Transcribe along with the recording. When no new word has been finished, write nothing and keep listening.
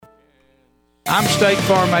I'm State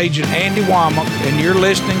Farm Agent Andy Womack, and you're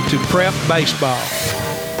listening to Prep Baseball.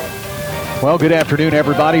 Well, good afternoon,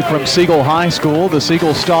 everybody, from Siegel High School. The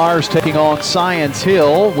Siegel Stars taking on Science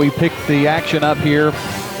Hill. We picked the action up here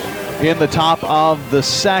in the top of the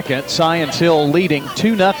second. Science Hill leading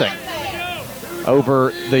 2-0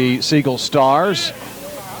 over the Siegel Stars.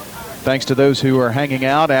 Thanks to those who are hanging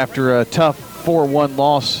out after a tough 4-1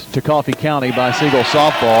 loss to Coffee County by Siegel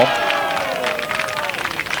softball.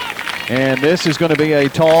 And this is going to be a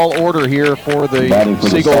tall order here for the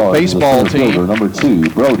Siegel baseball team. Number 2,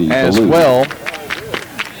 Brody as Ballou. well.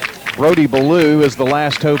 Brody Ballou is the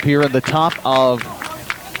last hope here in the top of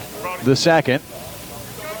the second.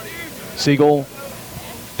 Siegel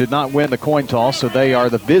did not win the coin toss, so they are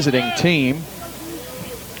the visiting team.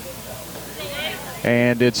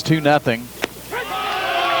 And it's 2-0.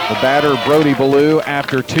 The batter, Brody Ballou,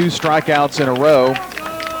 after 2 strikeouts in a row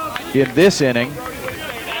in this inning.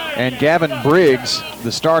 And Gavin Briggs,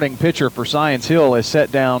 the starting pitcher for Science Hill, has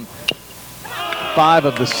set down 5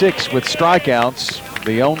 of the 6 with strikeouts.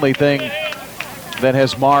 The only thing that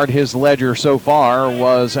has marred his ledger so far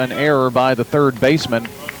was an error by the third baseman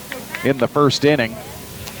in the first inning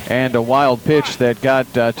and a wild pitch that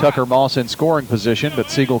got Tucker Moss in scoring position,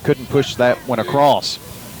 but Siegel couldn't push that one across.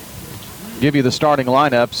 Give you the starting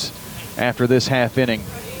lineups after this half inning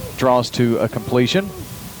draws to a completion.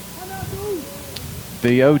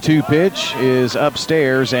 The 0-2 pitch is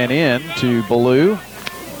upstairs and in to Ballou.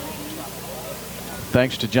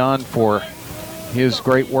 Thanks to John for his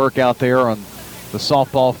great work out there on the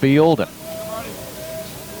softball field. And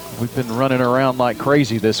we've been running around like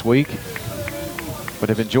crazy this week, but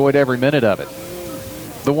have enjoyed every minute of it.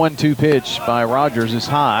 The 1-2 pitch by Rogers is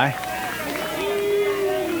high.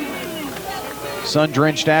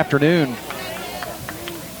 Sun-drenched afternoon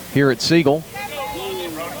here at Siegel.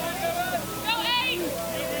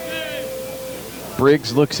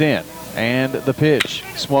 Briggs looks in, and the pitch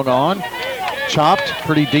swung on, chopped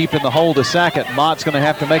pretty deep in the hole to second. Mott's going to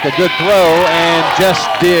have to make a good throw, and just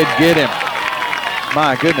did get him.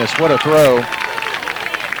 My goodness, what a throw.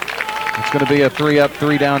 It's going to be a 3-up,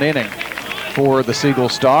 3-down inning for the Siegel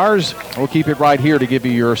Stars. We'll keep it right here to give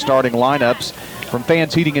you your starting lineups from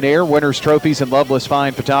Fans Heating and Air, Winners Trophies, and Loveless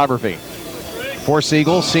Fine Photography. For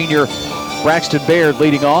Siegel, senior Braxton Baird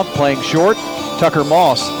leading off, playing short. Tucker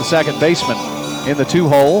Moss, the second baseman, in the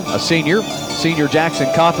 2-hole, a senior. Senior Jackson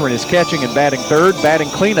Cothran is catching and batting third. Batting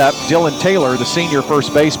cleanup, Dylan Taylor, the senior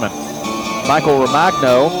first baseman. Michael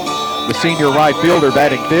Romagno, the senior right fielder,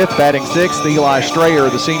 batting fifth. Batting sixth, Eli Strayer,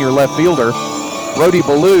 the senior left fielder. Brody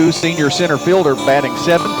Ballou, senior center fielder, batting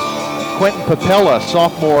seventh. Quentin Papella,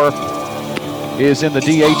 sophomore, is in the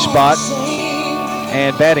DH spot.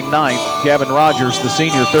 And batting ninth, Gavin Rogers, the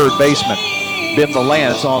senior third baseman. Ben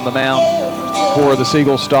LaLance on the mound for the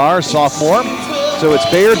Siegel Stars, sophomore. So it's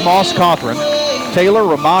Baird, Moss, Cothran, Taylor,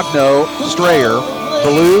 Romagno, Strayer,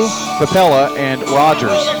 Ballou, Papella, and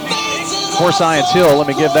Rogers. For Science Hill, let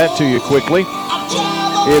me give that to you quickly.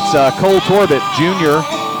 It's Cole Torbett, junior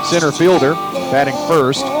center fielder, batting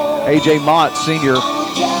first. A.J. Mott, senior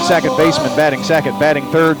second baseman, batting second. Batting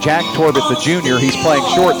third, Jack Torbett, the junior. He's playing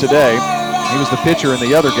short today. He was the pitcher in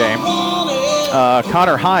the other game.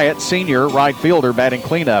 Connor Hyatt, senior right fielder, batting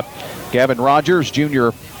cleanup. Gavin Rogers,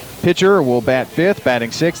 junior pitcher, will bat fifth.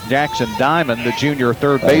 Batting sixth, Jackson Diamond, the junior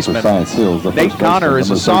third baseman. Nate Connor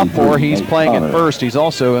is a sophomore. He's playing in first. He's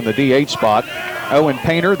also in the DH spot. Owen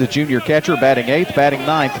Painter, the junior catcher, batting eighth. Batting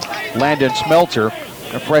ninth, Landon Smelter,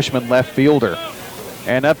 a freshman left fielder.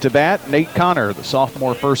 And up to bat, Nate Connor, the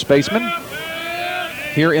sophomore first baseman,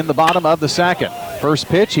 here in the bottom of the second. First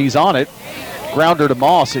pitch, he's on it. Grounder to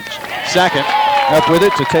Moss at second. Up with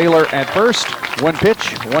it to Taylor at first. One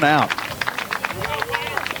pitch, one out.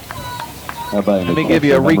 Let me give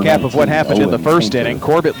you a recap of what happened in the first inning.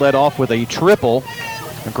 Corbett led off with a triple.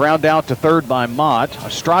 A ground out to third by Mott. A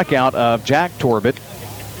strikeout of Jack Torbett.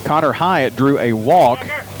 Connor Hyatt drew a walk.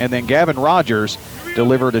 And then Gavin Rogers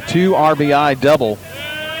delivered a 2 RBI double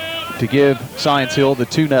to give Science Hill the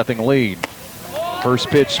 2-0 lead. First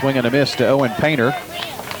pitch, swing and a miss to Owen Painter.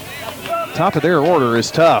 Top of their order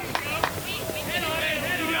is tough.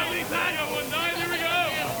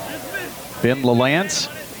 Ben LaLance,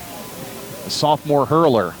 a sophomore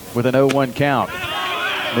hurler with an 0-1 count.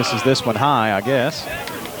 Misses this one high, I guess.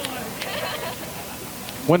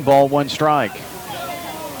 1 ball, 1 strike.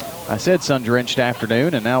 I said sun-drenched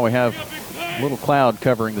afternoon, and now we have a little cloud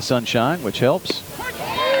covering the sunshine, which helps.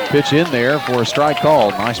 Pitch in there for a strike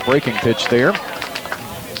called. Nice breaking pitch there.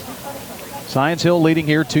 Science Hill leading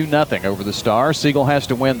here 2-0 over the Stars. Siegel has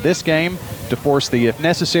to win this game to force the if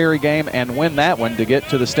necessary game and win that one to get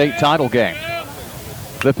to the state title game.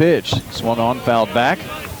 The pitch, swung on, fouled back.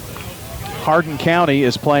 Hardin County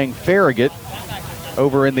is playing Farragut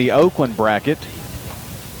over in the Oakland bracket.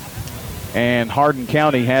 And Hardin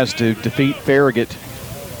County has to defeat Farragut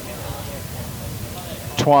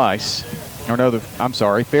twice.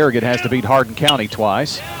 Farragut has to beat Hardin County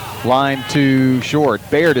twice. Line too short.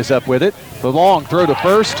 Baird is up with it. The long throw to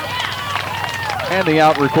first. And the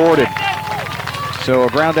out recorded. So a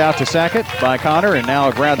ground out to second by Connor, and now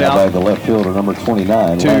a ground out by the left fielder, number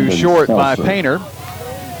 29. to Landon short Schmelzer. by Painter.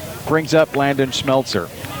 Brings up Landon Schmelzer.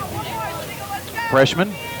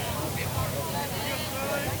 Freshman.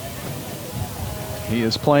 He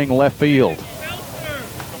is playing left field.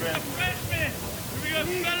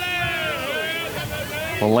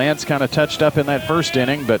 Well, Lance kind of touched up in that first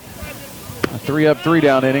inning, but a 3-up,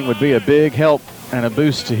 3-down inning would be a big help and a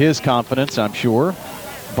boost to his confidence, I'm sure.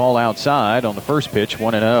 Ball outside on the first pitch,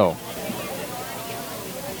 1-0.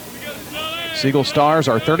 Siegel Stars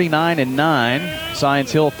are 39-9.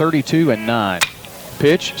 Science Hill 32-9.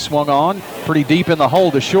 Pitch swung on, pretty deep in the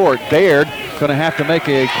hole to short. Baird going to have to make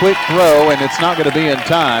a quick throw, and it's not going to be in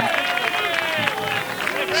time.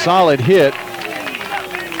 Solid hit.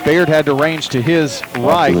 Baird had to range to his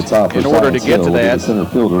right in order to get to that,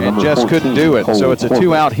 and just couldn't do it. So it's a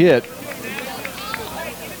 2-out hit.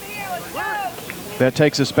 That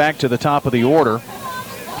takes us back to the top of the order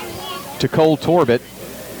to Cole Torbett,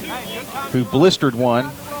 who blistered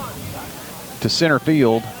one to center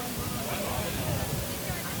field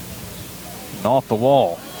and off the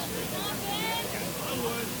wall.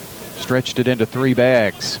 Stretched it into 3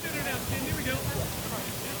 bags.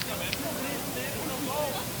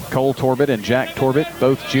 Cole Torbett and Jack Torbett,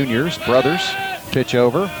 both juniors, brothers, pitch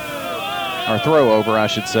over, or throw over, I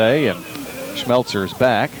should say, and Schmelzer's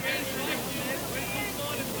back.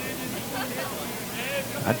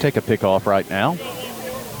 I'd take a pick off right now.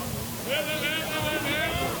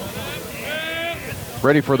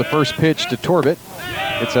 Ready for the first pitch to Torbett.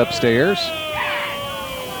 It's upstairs.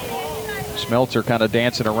 Schmelzer kind of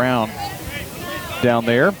dancing around down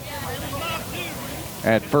there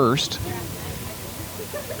at first.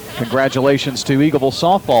 Congratulations to Eagleville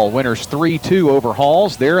softball winners 3-2 over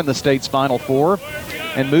Halls. They're in the state's Final Four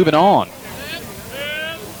and moving on.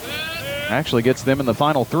 Actually gets them in the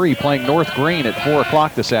Final 3, playing North Green at 4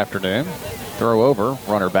 o'clock this afternoon. Throw over,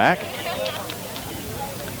 runner back. I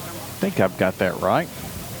think I've got that right.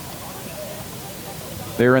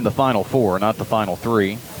 They're in the Final 4, not the Final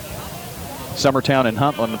 3. Summertown and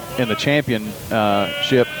Huntland in the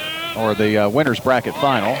championship, or the winner's bracket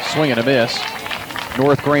final. Swing and a miss.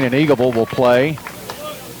 North Green and Eagleville will play.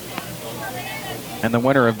 And the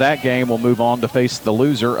winner of that game will move on to face the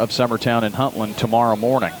loser of Summertown and Huntland tomorrow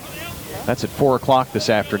morning. That's at 4 o'clock this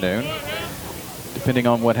afternoon. Depending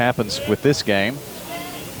on what happens with this game,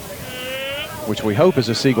 which we hope is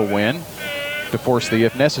a Siegel win, to force the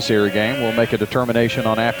if necessary game, we'll make a determination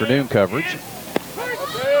on afternoon coverage.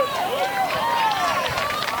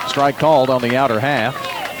 Strike called on the outer half.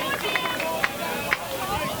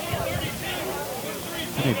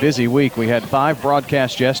 A busy week. We had 5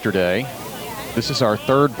 broadcasts yesterday. This is our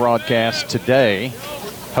 3rd broadcast today.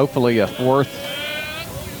 Hopefully a 4th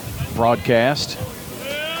broadcast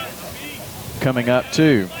coming up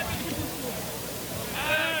too.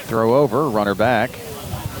 Throw over, runner back.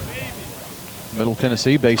 Middle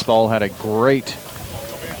Tennessee baseball had a great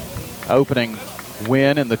opening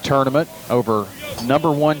win in the tournament over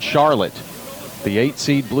number 1 Charlotte. The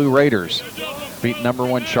 8-seed Blue Raiders beat number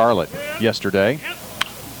 1 Charlotte yesterday.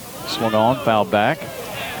 Swung on, fouled back.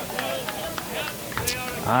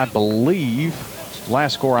 I believe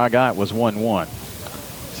last score I got was 1-1.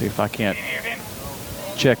 See if I can't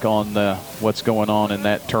check on what's going on in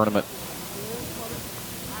that tournament.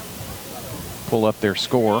 Pull up their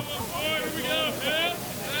score.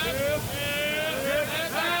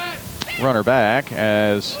 Runner back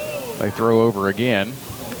as they throw over again.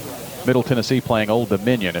 Middle Tennessee playing Old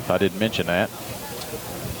Dominion, if I didn't mention that.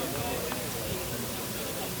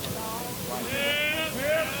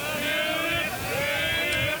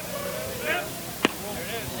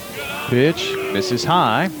 Pitch misses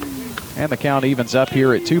high, and the count evens up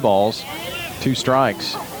here at 2 balls, 2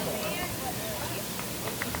 strikes.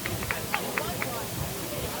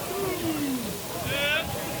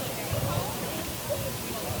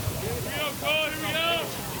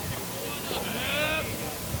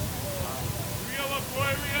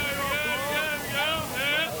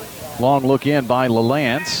 Long look in by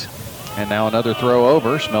LaLance, and now another throw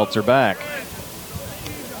over. Schmelzer back.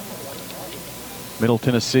 Middle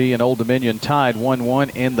Tennessee and Old Dominion tied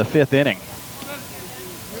 1-1 in the 5th inning.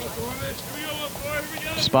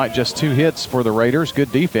 despite just 2 hits for the Raiders. Good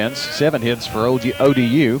defense, 7 hits for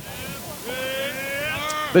ODU.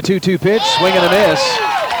 The 2-2 pitch, swing and a miss,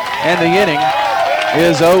 and the inning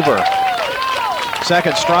is over.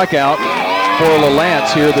 Second strikeout for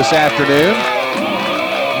LaLance here this afternoon.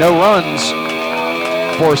 No runs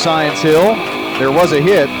for Science Hill. There was a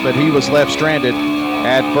hit, but he was left stranded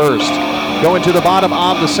at first. Going to the bottom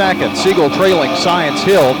of the second, Siegel trailing Science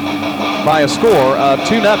Hill by a score of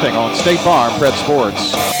 2-0 on State Farm Prep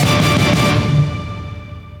Sports.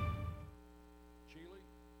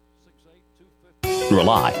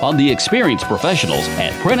 Rely on the experienced professionals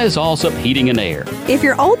at Prentice Allsup Heating and Air. If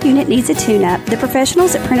your old unit needs a tune-up, the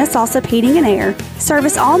professionals at Prentice Allsup Heating and Air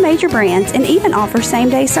service all major brands and even offer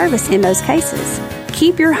same-day service in most cases.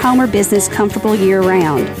 Keep your home or business comfortable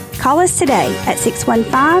year-round. Call us today at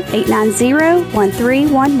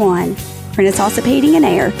 615-890-1311. Prentice Allsup Heating and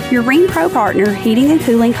Air, your Ring Pro partner heating and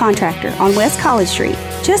cooling contractor on West College Street,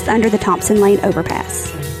 just under the Thompson Lane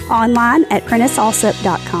overpass. Online at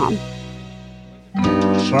PrenticeAllsup.com.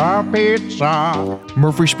 Pizza.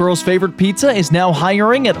 Murfreesboro's favorite pizza is now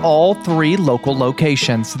hiring at all 3 local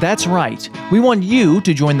locations. That's right. We want you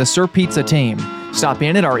to join the Sir Pizza team. Stop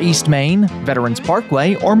in at our East Main, Veterans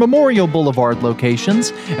Parkway, or Memorial Boulevard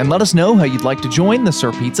locations and let us know how you'd like to join the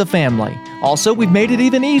Sir Pizza family. Also, we've made it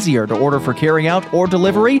even easier to order for carryout or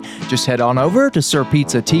delivery. Just head on over to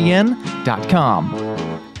sirpizzatn.com.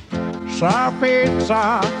 Sir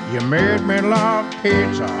Pizza, you made me love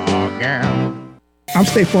pizza again. I'm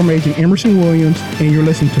State Farm Agent Emerson Williams, and you're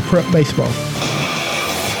listening to Prep Baseball.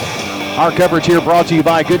 Our coverage here brought to you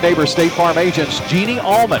by Good Neighbor State Farm agents Jeannie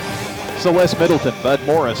Allman, Celeste Middleton, Bud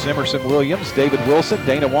Morris, Emerson Williams, David Wilson,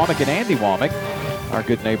 Dana Womack, and Andy Womack. Our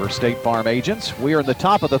Good Neighbor State Farm agents. We are in the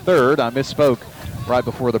top of the third. I misspoke right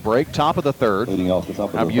before the break. Top of the third.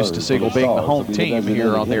 I'm used to Siegel being the home team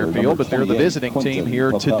here on their field, but they're the visiting team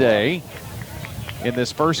here today in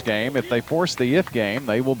this first game. If they force the if game,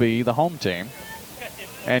 they will be the home team.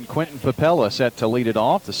 And Quentin Papella set to lead it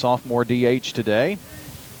off, the sophomore DH today.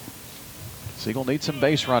 Siegel needs some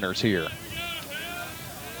base runners here.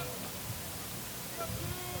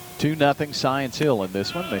 2-0 Science Hill in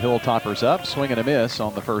this one. The Hilltoppers up, swing and a miss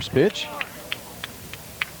on the first pitch.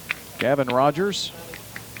 Gavin Rogers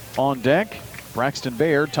on deck. Braxton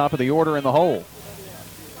Baird, top of the order in the hole.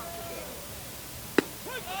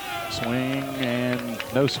 Swing and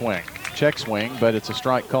no swing. Check swing, but it's a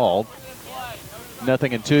strike called.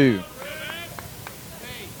 0-2.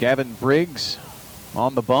 Gavin Briggs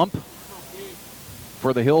on the bump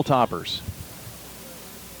for the Hilltoppers.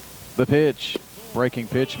 The pitch, breaking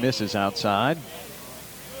pitch, misses outside.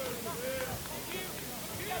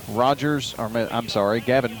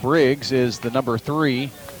 Gavin Briggs is the number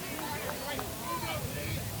 3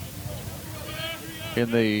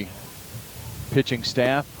 in the pitching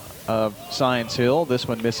staff of Science Hill. This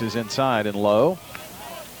one misses inside and low.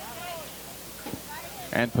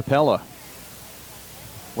 And Papella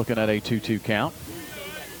looking at a 2-2 count.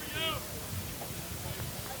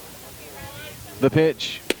 The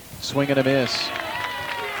pitch, swing and a miss.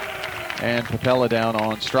 And Papella down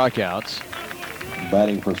on strikeouts.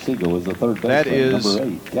 Batting for Siegel is the third baseman, that is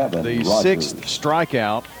number 8, Gavin the Rogers. 6th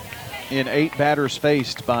strikeout in 8 batters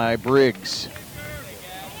faced by Briggs.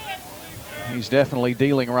 He's definitely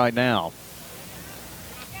dealing right now.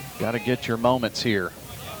 Got to get your moments here.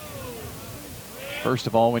 First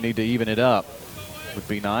of all, we need to even it up. Would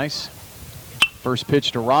be nice. First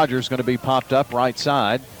pitch to Rogers going to be popped up right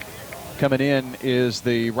side. Coming in is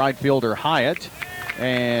the right fielder Hyatt,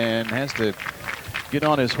 and has to get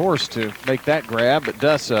on his horse to make that grab, but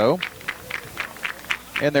does so.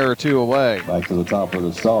 And there are 2 away. Back to the top of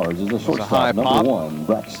the Stars is the shortstop, number 1,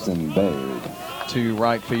 Braxton Baird. To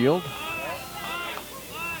right field.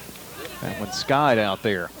 That one skied out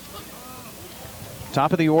there.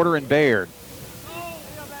 Top of the order in Baird.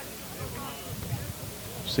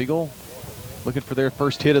 Siegel looking for their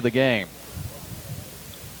first hit of the game.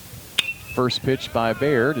 First pitch by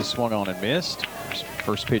Baird is swung on and missed.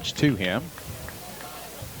 First pitch to him.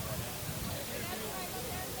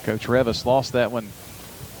 Coach Revis lost that one,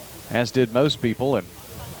 as did most people, and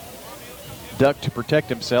ducked to protect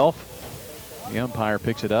himself. The umpire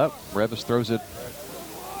picks it up. Revis throws it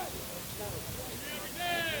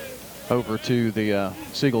over to the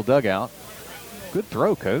Siegel dugout. Good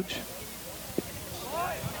throw, Coach.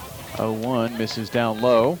 0-1, misses down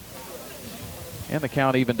low. And the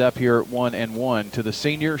count evened up here at 1-1 to the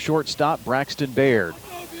senior shortstop, Braxton Baird.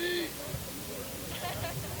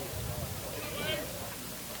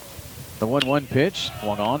 The 1-1 pitch,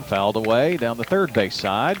 swung on, fouled away down the third base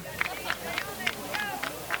side.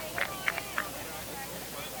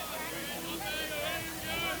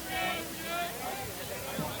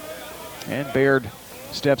 And Baird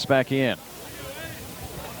steps back in.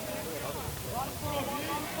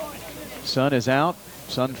 Sun is out.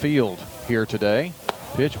 Sun Field here today.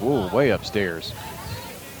 Pitch, whoa, way upstairs.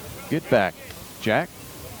 Get back, Jack.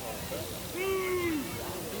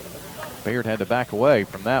 Baird had to back away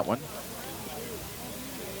from that one.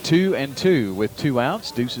 2-2 with 2 outs.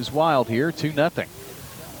 Deuces Wild here, 2-0.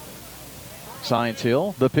 Science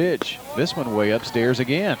Hill, the pitch. This one way upstairs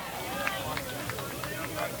again.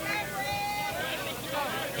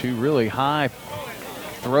 2 really high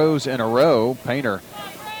throws in a row. Painter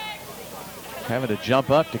having to jump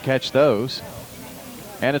up to catch those.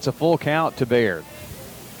 And it's a full count to Baird.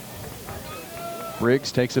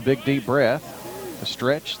 Briggs takes a big deep breath. The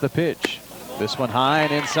stretch, the pitch. This one high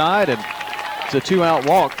and inside, and it's a 2-out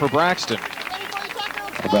walk for Braxton.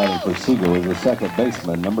 Batting for Siegel is the second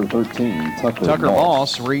baseman, number 13, Tucker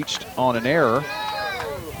Moss reached on an error.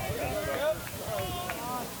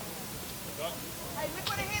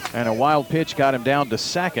 And a wild pitch got him down to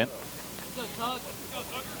second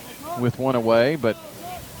with 1 away, but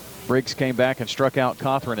Briggs came back and struck out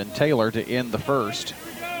Cothran and Taylor to end the first.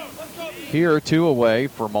 Here, 2 away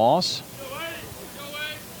for Moss.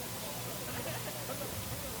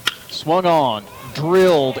 Swung on,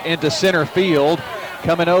 drilled into center field.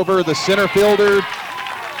 Coming over the center fielder,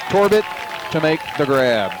 Torbett, to make the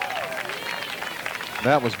grab.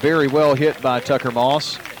 That was very well hit by Tucker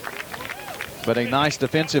Moss, but a nice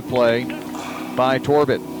defensive play by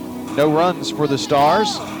Torbett. No runs for the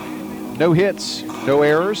Stars, no hits, no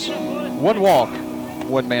errors, 1 walk,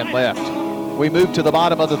 1 man left. We move to the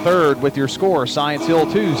bottom of the third with your score, Science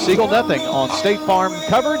Hill 2, Siegel 0 on State Farm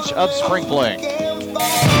coverage of spring fling.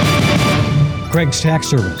 Craig's Tax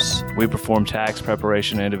Service. We perform tax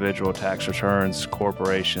preparation, individual tax returns,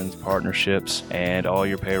 corporations, partnerships, and all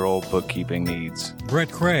your payroll bookkeeping needs. Brett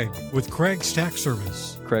Craig with Craig's Tax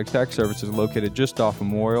Service. Craig's Tax Service is located just off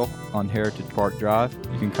Memorial on Heritage Park Drive.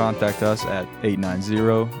 You can contact us at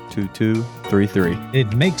 890-2233.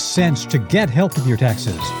 It makes sense to get help with your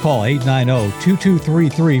taxes. Call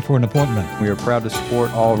 890-2233 for an appointment. We are proud to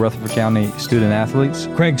support all Rutherford County student athletes.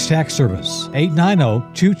 Craig's Tax Service,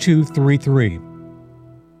 890-2233.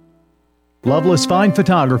 Loveless Fine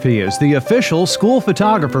Photography is the official school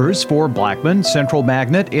photographers for Blackman, Central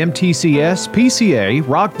Magnet, MTCS, PCA,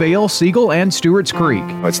 Rockvale, Siegel, and Stewart's Creek.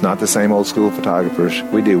 It's not the same old school photographers.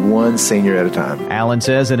 We do one senior at a time. Allen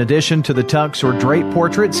says in addition to the tux or drape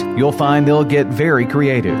portraits, you'll find they'll get very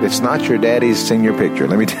creative. It's not your daddy's senior picture,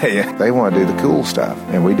 let me tell you. They want to do the cool stuff,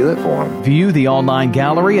 and we do it for them. View the online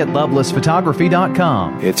gallery at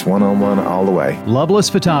lovelessphotography.com. It's one-on-one all the way. Loveless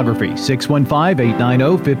Photography,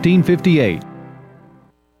 615-890-1558.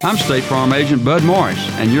 I'm State Farm Agent Bud Morris,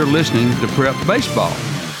 and you're listening to Prep Baseball.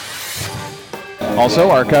 Also,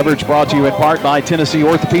 our coverage brought to you in part by Tennessee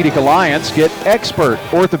Orthopedic Alliance. Get expert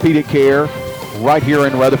orthopedic care right here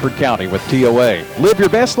in Rutherford County with TOA. Live your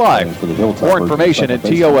best life. More information at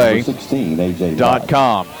TOA.com.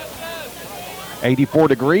 84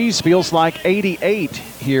 degrees, feels like 88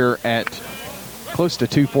 here at close to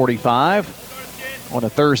 2:45. On a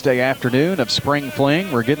Thursday afternoon of spring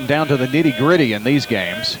fling. We're getting down to the nitty-gritty in these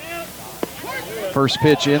games. First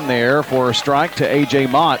pitch in there for a strike to A.J.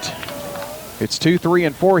 Mott. It's 2, 3,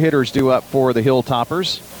 and 4 hitters due up for the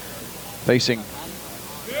Hilltoppers. Facing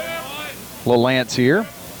LaLance here.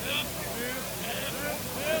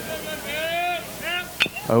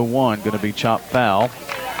 0-1 going to be chopped foul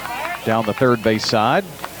down the third base side.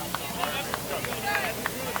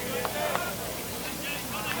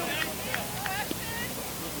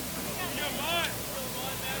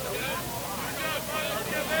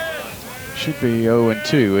 Should be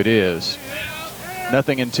 0-2. It is.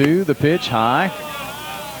 0-2. The pitch high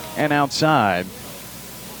and outside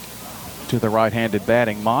to the right-handed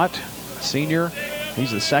batting Mott, senior. He's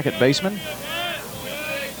the second baseman.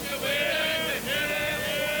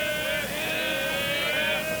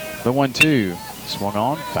 The 1-2 swung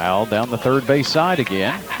on, foul down the third base side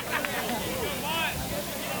again.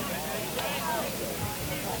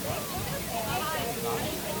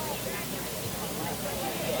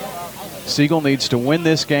 Siegel needs to win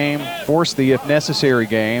this game, force the if necessary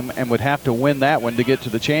game, and would have to win that one to get to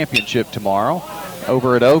the championship tomorrow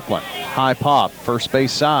over at Oakland. High pop, first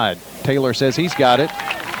base side. Taylor says he's got it,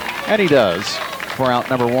 and he does for out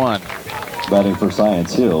number 1. Batting for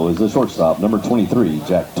Science Hill is the shortstop, number 23,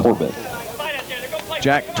 Jack Torbett.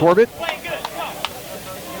 Jack Torbett,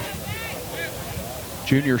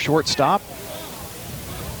 junior shortstop.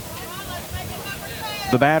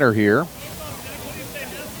 The batter here.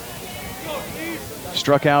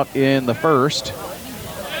 Struck out in the first.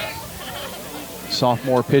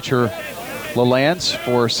 Sophomore pitcher LaLance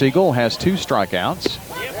for Siegel has 2 strikeouts.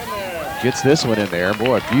 Gets this one in there.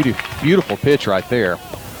 Boy, beautiful pitch right there.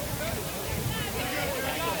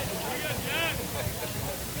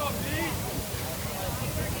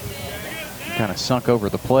 Kind of sunk over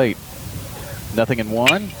the plate.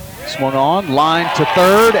 0-1. Swung on, line to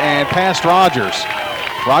third, and past Rogers.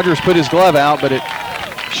 Rogers put his glove out, but it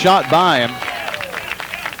shot by him.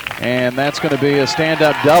 And that's going to be a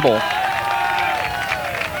stand-up double.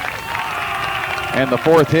 And the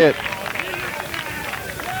 4th hit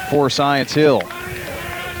for Science Hill.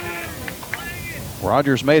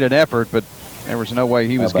 Rogers made an effort, but there was no way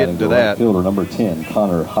he was getting to that. Fielder number 10,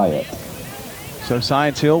 Connor Hyatt. So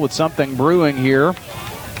Science Hill with something brewing here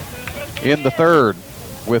in the 3rd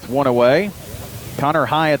with 1 away. Connor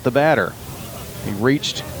Hyatt, the batter. He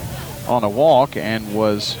reached on a walk and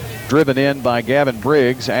was driven in by Gavin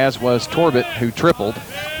Briggs, as was Torbett, who tripled.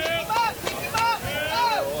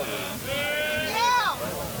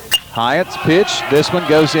 Hyatt's pitch. This one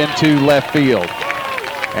goes into left field.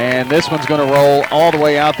 And this one's going to roll all the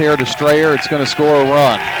way out there to Strayer. It's going to score a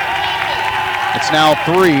run. It's now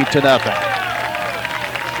 3-0.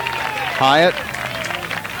 Hyatt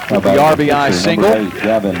with the RBI single. Number 8,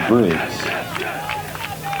 Gavin Briggs.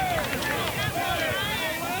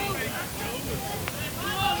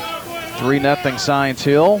 3-0 Science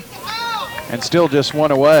Hill, and still just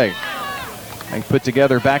 1 away. They put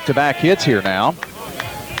together back-to-back hits here now.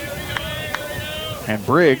 And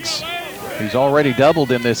Briggs, who's already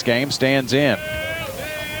doubled in this game, stands in.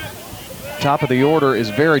 Top of the order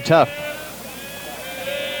is very tough,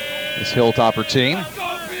 this Hilltopper team.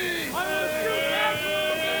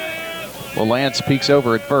 LaLance peeks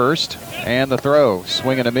over at first, and the throw.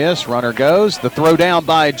 Swing and a miss, runner goes. The throw down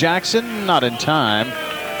by Jackson, not in time.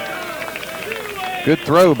 Good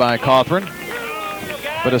throw by Cawthron,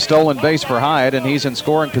 but a stolen base for Hyatt, and he's in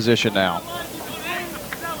scoring position now.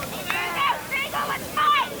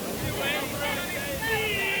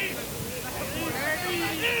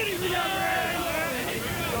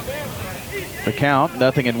 The count,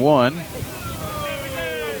 0-1.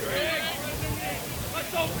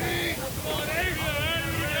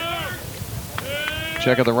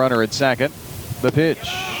 Check of the runner at second. The pitch.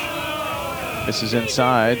 This is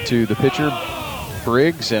inside to the pitcher,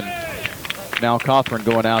 Briggs, and now Cawthron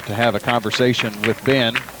going out to have a conversation with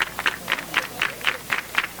Ben.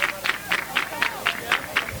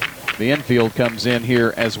 The infield comes in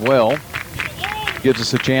here as well. Gives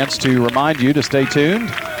us a chance to remind you to stay tuned.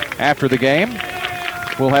 After the game,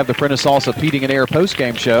 we'll have the Prentice Allsup Heating and Air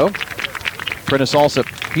post-game show. Prentice Allsup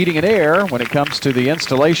Heating and Air, when it comes to the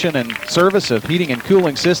installation and service of heating and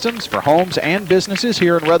cooling systems for homes and businesses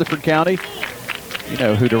here in Rutherford County. You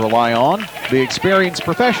know who to rely on. The experienced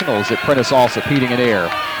professionals at Prentice Allsup Heating and Air.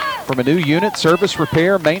 From a new unit, service,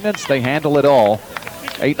 repair, maintenance, they handle it all.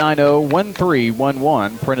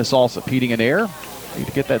 890-1311, Prentice Allsup Heating and Air. Need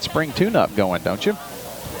to get that spring tune-up going, don't you?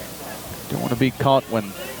 Don't want to be caught when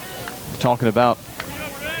we're talking about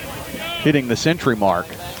hitting the century mark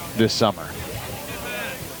this summer.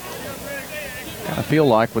 Kind of feel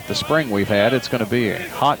like with the spring we've had, it's going to be a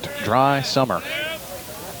hot, dry summer.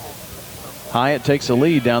 Hyatt takes a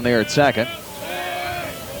lead down there at second.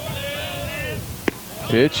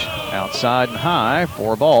 Pitch outside and high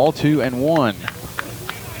for a ball, 2-1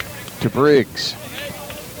 to Briggs.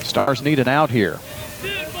 Stars need an out here.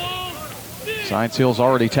 Science Hill's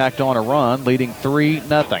already tacked on a run, leading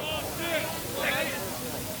 3-0.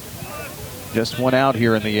 Just 1 out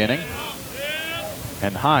here in the inning.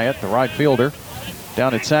 And Hyatt, the right fielder,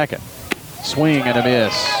 down at second. Swing and a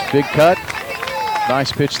miss. Big cut.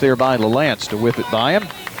 Nice pitch there by LaLance to whip it by him.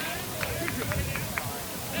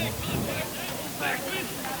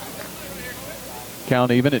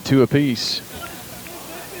 Count even at 2 apiece.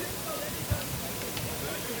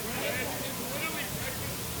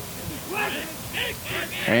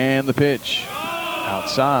 And the pitch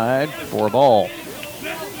outside for a ball.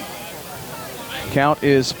 Count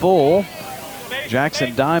is full.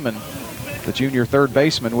 Jackson Diamond, the junior third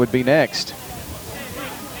baseman, would be next.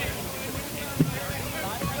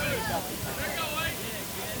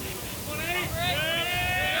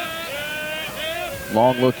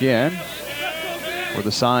 Long look in for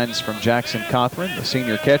the signs from Jackson Cawthron, the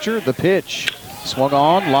senior catcher. The pitch swung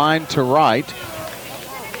on, line to right.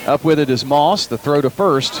 Up with it is Moss. The throw to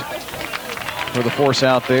first for the force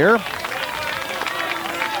out there.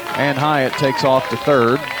 And Hyatt takes off to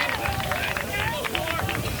third.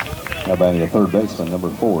 How about the third baseman, number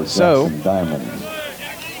 4, Jackson Diamond.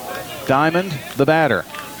 Diamond, the batter.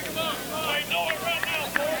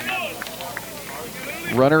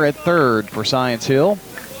 Runner at third for Science Hill.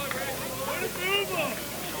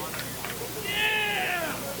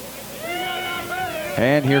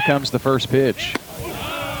 And here comes the first pitch.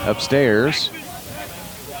 Upstairs.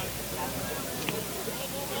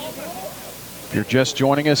 If you're just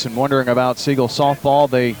joining us and wondering about Siegel softball,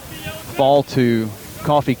 they fall to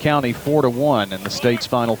Coffee County 4-1 in the state's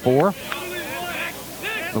Final Four.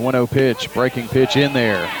 The 1-0 pitch, breaking pitch in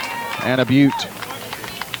there. Anna Butte.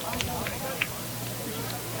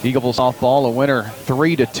 Eagleville softball, a winner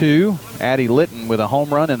 3-2. Addie Litton with a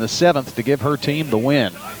home run in the 7th to give her team the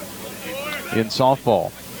win in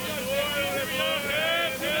softball.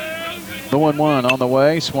 The 1-1 on the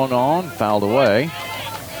way, swung on, fouled away.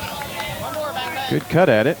 Good cut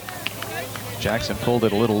at it. Jackson pulled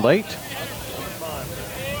it a little late.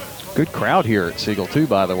 Good crowd here at Siegel too,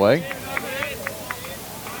 by the way.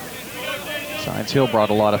 Science Hill brought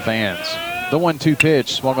a lot of fans. The 1-2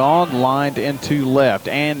 pitch, swung on, lined into left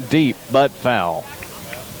and deep, but foul.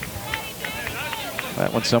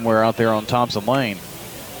 That one somewhere out there on Thompson Lane.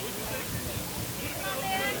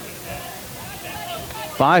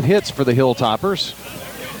 5 hits for the Hilltoppers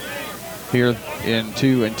here in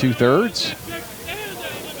 2 2/3.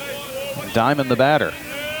 Diamond the batter.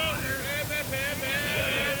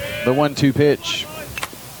 The 1-2 pitch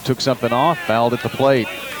took something off, fouled at the plate.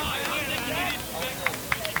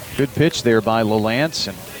 Good pitch there by LaLance,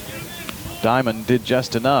 and Diamond did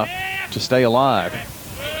just enough to stay alive.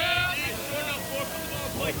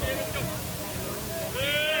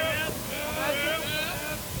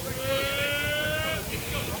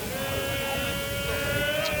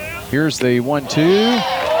 Here's the 1-2.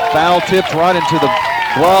 Foul tipped right into the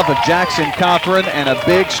glove of Jackson Cothran, and a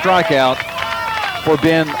big strikeout for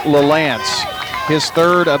Ben LaLance. His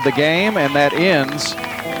 3rd of the game, and that ends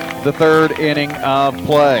the 3rd inning of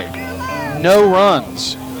play. No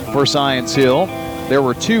runs for Science Hill. There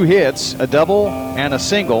were 2 hits, a double and a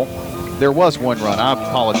single. There was 1 run. I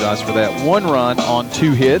apologize for that. 1 run on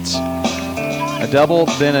 2 hits. A double,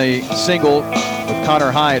 then a single with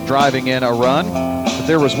Connor Hyatt driving in a run. But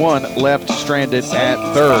there was 1 left stranded at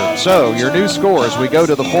 3rd. So your new score as we go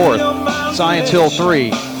to the 4th. Science Hill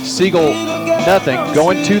 3, Siegel nothing.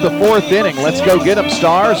 Going to the 4th inning. Let's go get them,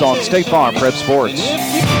 Stars, on State Farm Prep Sports.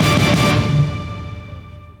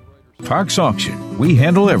 Parks Auction. We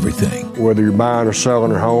handle everything. Whether you're buying or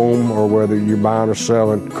selling a home or whether you're buying or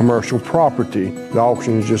selling commercial property, the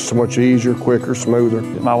auction is just so much easier, quicker, smoother.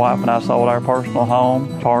 My wife and I sold our personal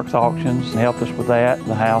home. Parks Auctions helped us with that.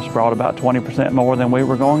 The house brought about 20% more than we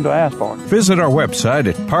were going to ask for. Visit our website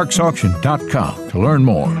at parksauction.com to learn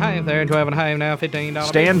more. Hi there, 12 and a half now, $15.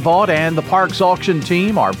 Stan Vaught and the Parks Auction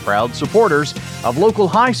team are proud supporters of local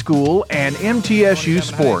high school and MTSU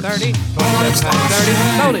sports. 30,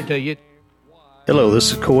 sold it to you. Hello,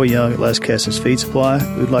 this is Coy Young at Lascassas Feed Supply.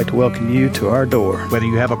 We'd like to welcome you to our door. Whether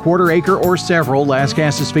you have a quarter acre or several,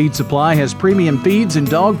 Lascassas Feed Supply has premium feeds and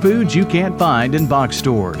dog foods you can't find in box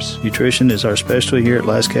stores. Nutrition is our specialty here at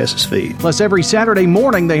Lascassas Feed. Plus, every Saturday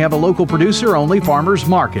morning they have a local producer-only farmers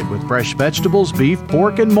market with fresh vegetables, beef,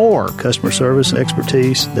 pork, and more. Customer service and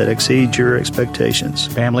expertise that exceeds your expectations.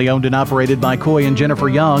 Family owned and operated by Coy and Jennifer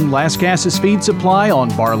Young, Lascassas Feed Supply on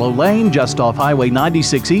Barlow Lane, just off Highway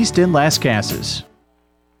 96 East in Lascassas.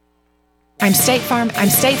 I'm State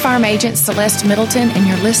Farm agent Celeste Middleton, and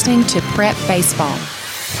you're listening to Prep Baseball.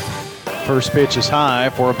 First pitch is high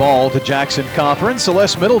for a ball to Jackson Cothran.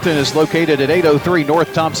 Celeste Middleton is located at 803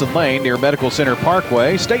 North Thompson Lane near Medical Center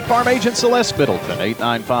Parkway. State Farm agent Celeste Middleton,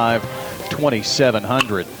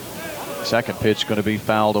 895-2700. Second pitch going to be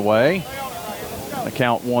fouled away. The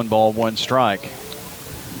count 1 ball, 1 strike.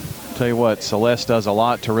 Tell you what, Celeste does a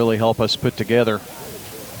lot to really help us put together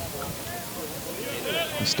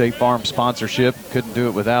the State Farm sponsorship. Couldn't do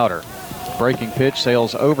it without her. Breaking pitch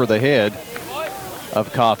sails over the head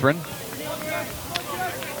of Cothran.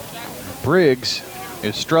 Briggs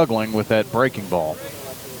is struggling with that breaking ball.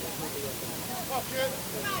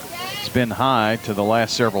 It's been high to the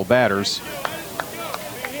last several batters.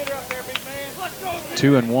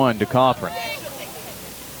 2-1 to Cothran.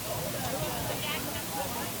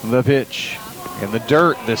 The pitch in the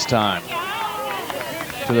dirt this time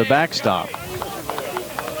to the backstop.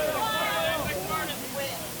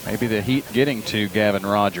 Maybe the heat getting to Gavin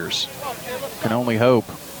Rogers. Can only hope.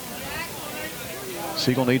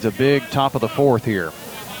 Siegel needs a big top of the 4th here.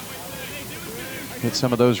 Get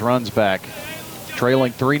some of those runs back.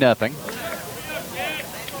 Trailing 3-0.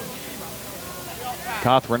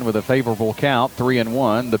 Cothran with a favorable count,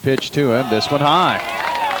 3-1. The pitch to him, this one high.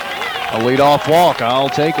 A leadoff walk, I'll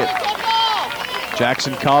take it.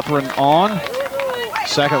 Jackson Cothran on.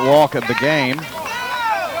 Second walk of the game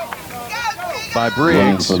by Briggs.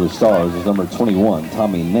 Running for the Stars is number 21,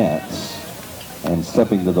 Tommy Nats. And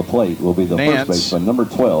stepping to the plate will be the Nance first baseman, number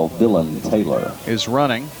 12, Dylan Taylor. Is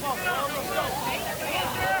running.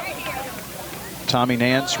 Tommy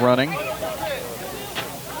Nance running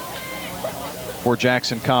for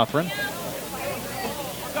Jackson Cothran.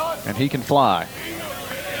 And he can fly.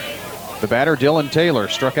 The batter, Dylan Taylor,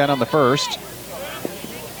 struck out on the first.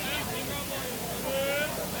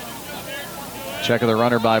 Check of the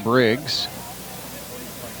runner by Briggs.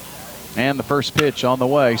 And the first pitch on the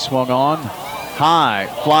way, swung on. High,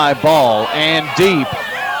 fly ball, and deep.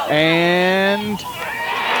 And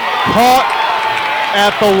caught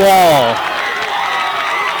at the wall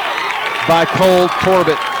by Cole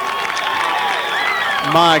Corbett.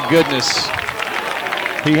 My goodness.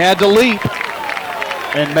 He had to leap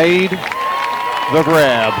and made the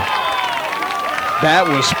grab. That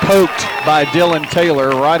was poked by Dylan Taylor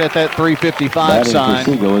right at that 355 sign. Batting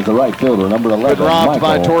for Siegel is the right fielder, number 11, Good robbed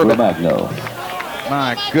by Michael Torben. Romagno.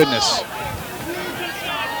 My goodness.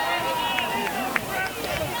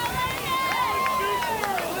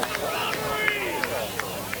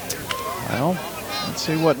 Well, let's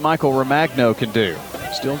see what Michael Romagno can do.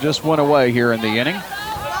 Still just one away here in the inning.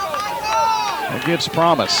 That gives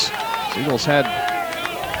promise. Eagles had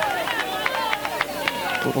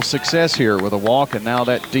a little success here with a walk, and now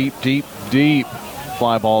that deep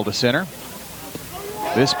fly ball to center.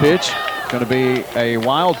 This pitch going to be a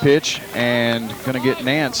wild pitch and going to get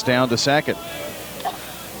Nance down to second.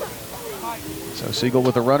 So Siegel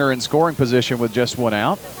with a runner in scoring position with just one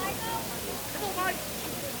out.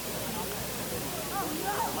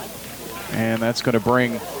 And that's going to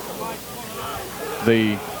bring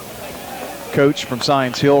the coach from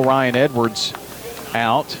Science Hill, Ryan Edwards,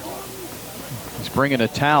 out. He's bringing a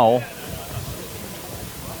towel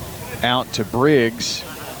out to Briggs,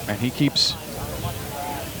 and he keeps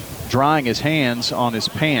drying his hands on his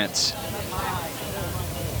pants.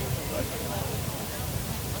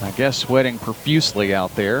 I guess sweating profusely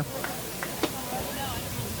out there.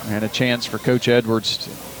 And a chance for Coach Edwards to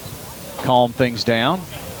calm things down.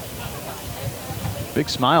 Big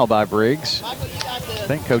smile by Briggs. I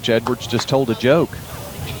think Coach Edwards just told a joke.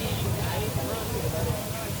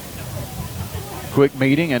 Quick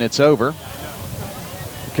meeting and it's over.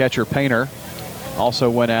 Catcher Painter also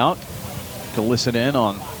went out to listen in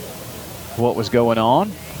on what was going on.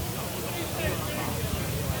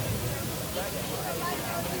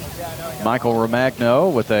 Michael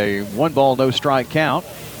Romagno with a 1-ball, no strike count.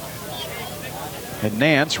 And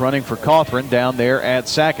Nance running for Cothran down there at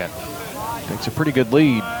second. Takes a pretty good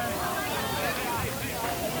lead.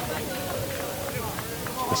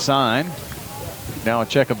 The sign. Now a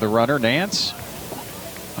check of the runner, Nance.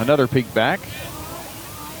 Another peek back.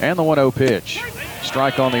 And the 1-0 pitch.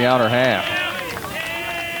 Strike on the outer half.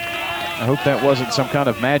 I hope that wasn't some kind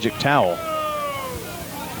of magic towel.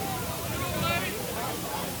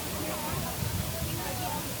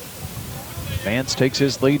 Nance takes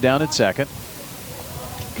his lead down at second.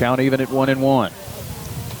 Count even at 1-1.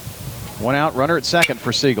 One out, runner at second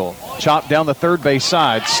for Siegel. Chopped down the third base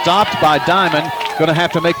side. Stopped by Diamond. Going to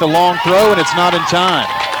have to make the long throw, and it's not in time.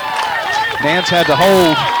 Nance had to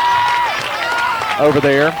hold over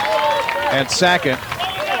there at second.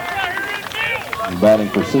 Batting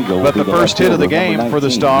for Siegel. But the first hit of the game for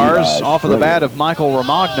the Stars off of the bat of Michael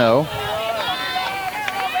Romagno.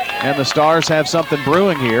 And the Stars have something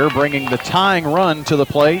brewing here, bringing the tying run to the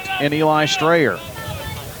plate in Eli Strayer,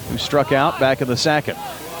 who struck out back in the second.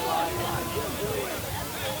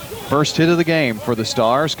 First hit of the game for the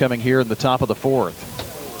Stars coming here in the top of the fourth.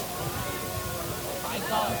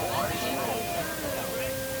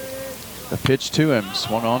 The pitch to him,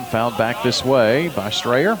 swung on, fouled back this way by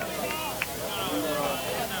Strayer.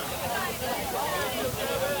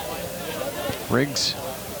 Briggs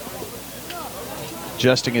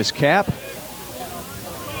adjusting his cap.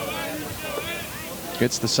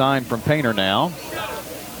 Gets the sign from Painter now.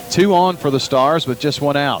 2 on for the Stars with just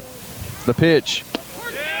 1 out. The pitch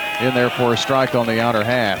in there for a strike on the outer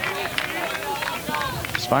half.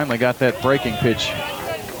 He's finally got that breaking pitch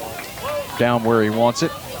down where he wants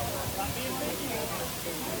it.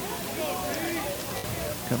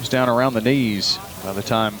 Comes down around the knees by the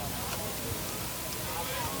time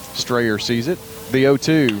Strayer sees it. The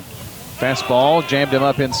 0-2. Fastball jammed him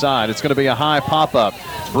up inside. It's going to be a high pop-up.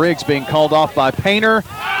 Briggs being called off by Painter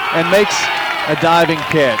and makes a diving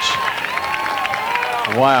catch.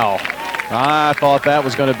 Wow. I thought that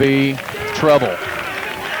was going to be trouble.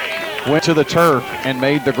 Went to the turf and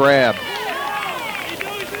made the grab.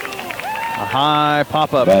 A high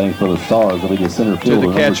pop-up. Batting for the Stars will be the center fielder,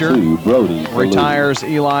 to the catcher. number 2, Brody Retires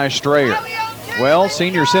Ballou. Eli Strayer. Well,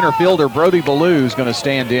 senior center fielder Brody Ballou is going to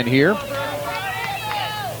stand in here.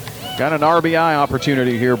 Got an RBI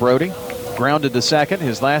opportunity here, Brody. Grounded to second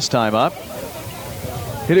his last time up.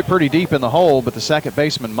 Hit it pretty deep in the hole, but the second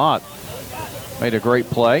baseman, Mott, made a great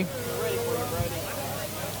play.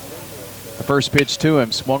 The first pitch to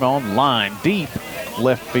him swung on line, deep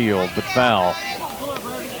left field, but foul.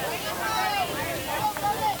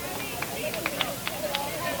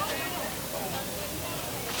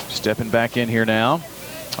 Stepping back in here now.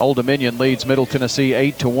 Old Dominion leads Middle Tennessee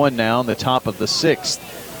 8-1 now in the top of the 6th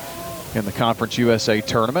in the Conference USA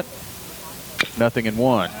tournament.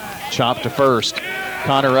 0-1. Chop to first.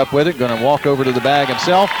 Connor up with it, going to walk over to the bag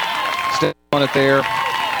himself. Step on it there,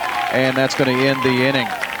 and that's going to end the inning.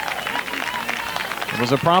 It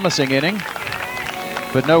was a promising inning,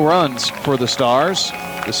 but no runs for the Stars,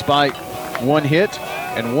 despite one hit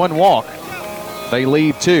and one walk. They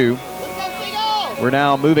leave 2. We're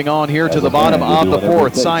now moving on here to the bottom of the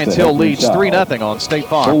 4th. Science Hill leads 3-0 on State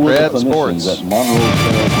Farm. Red Sports.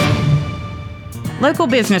 Local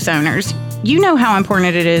business owners, you know how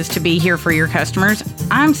important it is to be here for your customers.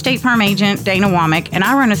 I'm State Farm agent Dana Womack, and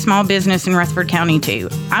I run a small business in Rutherford County too.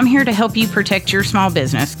 I'm here to help you protect your small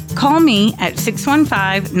business. Call me at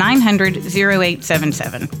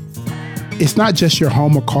 615-900-0877. It's not just your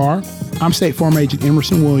home or car. I'm State Farm agent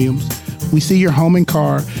Emerson Williams. We see your home and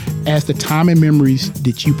car as the time and memories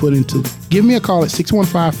that you put into it. Give me a call at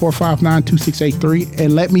 615-459-2683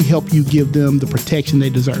 and let me help you give them the protection they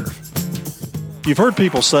deserve. You've heard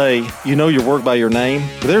people say, you know your work by your name,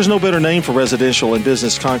 but there's no better name for residential and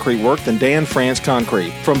business concrete work than Dan France Concrete.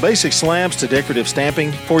 From basic slabs to decorative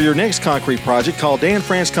stamping, for your next concrete project, call Dan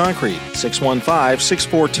France Concrete,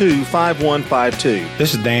 615-642-5152.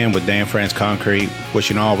 This is Dan with Dan France Concrete,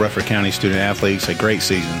 wishing all Rutherford County student athletes a great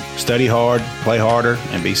season. Study hard, play harder,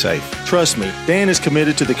 and be safe. Trust me, Dan is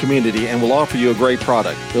committed to the community and will offer you a great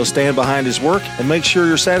product. He'll stand behind his work and make sure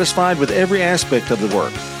you're satisfied with every aspect of the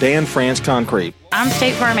work. Dan France Concrete. I'm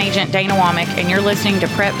State Farm agent Dana Womack, and you're listening to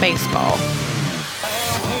Prep Baseball.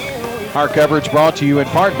 Our coverage brought to you in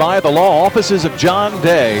part by the law offices of John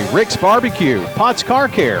Day, Rick's Barbecue, Potts Car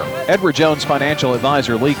Care, Edward Jones Financial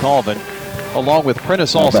Advisor Lee Colvin, along with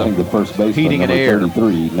Prentice Alsop, Heating and Air.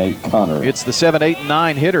 Nate Connor. It's the 7, 8, and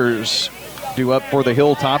 9 hitters due up for the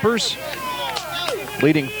Hilltoppers,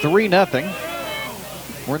 leading 3-0.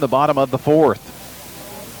 We're in the bottom of the 4th.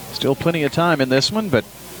 Still plenty of time in this one, but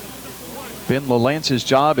Ben LaLance's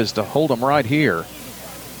job is to hold them right here.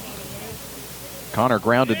 Connor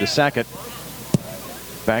grounded to second.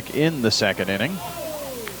 Back in the second inning.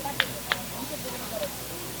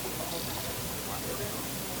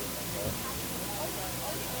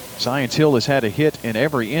 Science Hill has had a hit in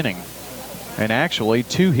every inning. And actually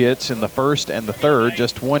 2 hits in the first and the third,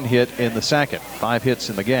 just 1 hit in the second. 5 hits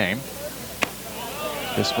in the game.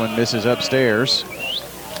 This one misses upstairs.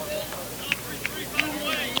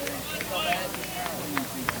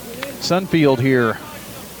 Sunfield here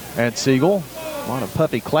at Siegel. A lot of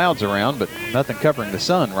puffy clouds around, but nothing covering the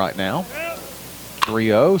sun right now.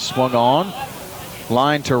 3-0, swung on.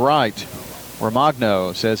 Line to right.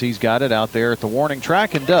 Romagno says he's got it out there at the warning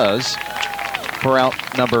track and does for out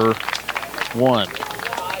number 1.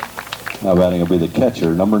 Now batting will be the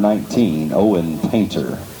catcher, number 19, Owen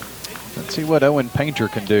Painter. Let's see what Owen Painter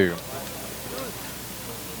can do.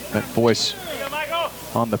 That voice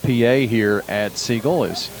on the PA here at Siegel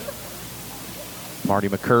is Marty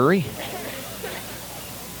McCurry.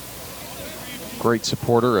 Great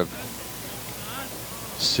supporter of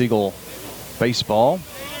Siegel baseball.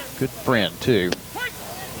 Good friend, too.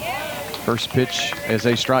 First pitch as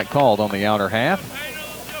a strike called on the outer half.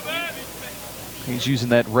 He's using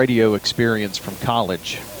that radio experience from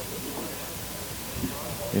college.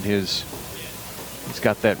 He's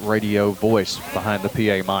got that radio voice behind the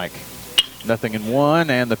PA mic. 0-1,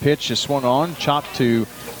 and the pitch is swung on. Chopped to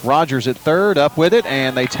Rogers at third, up with it,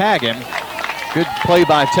 and they tag him. Good play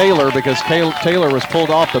by Taylor because Taylor was pulled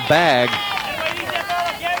off the bag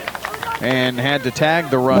and had to tag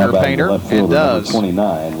the runner, Painter, and does.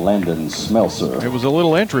 29, Landon Smelser. It was a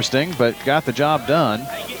little interesting, but got the job done,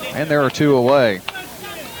 and there are 2 away.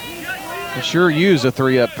 They sure use a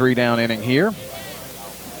 3-up, 3-down inning here.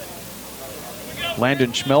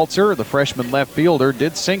 Landon Schmelzer, the freshman left fielder,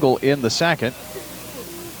 did single in the second.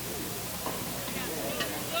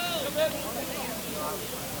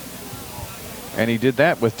 And he did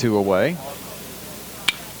that with 2 away.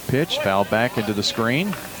 Pitch fouled back into the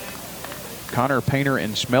screen. Connor, Painter,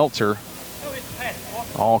 and Schmelzer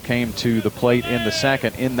all came to the plate in the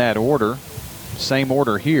second in that order. Same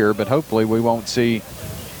order here, but hopefully we won't see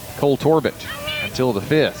Cole Torbett until the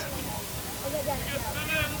 5th.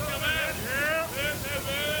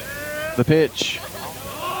 The pitch.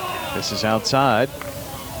 This is outside.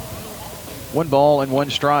 1 ball and 1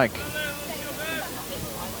 strike.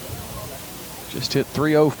 Just hit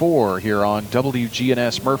 304 here on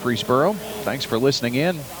WGNS Murfreesboro. Thanks for listening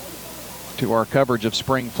in to our coverage of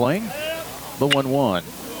spring fling. The 1-1.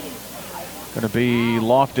 Going to be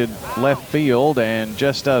lofted left field and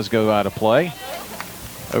just does go out of play.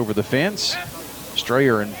 Over the fence.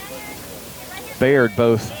 Strayer and Baird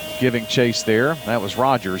both giving chase there. That was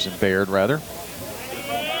Rogers and Baird, rather.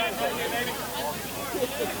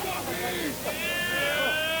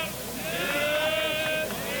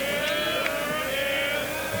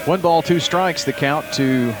 One ball, 2 strikes, the count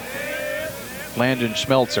to Landon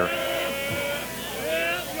Schmelzer.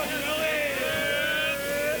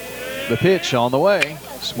 The pitch on the way,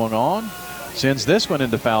 swung on, sends this one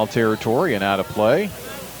into foul territory and out of play.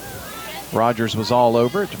 Rogers was all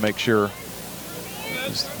over it to make sure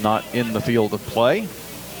he's not in the field of play.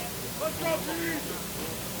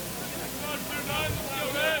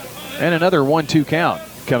 And another 1-2 count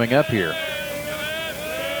coming up here.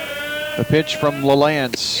 The pitch from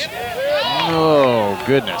Lalance. Oh,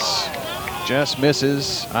 goodness. Just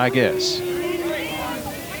misses, I guess.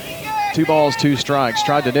 2 balls, 2 strikes.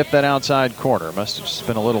 Tried to nip that outside corner. Must have just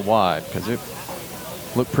been a little wide because it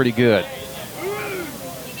looked pretty good.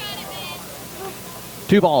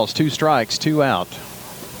 2 balls, 2 strikes, 2 out.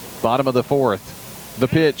 Bottom of the 4th. The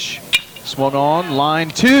pitch swung on. Line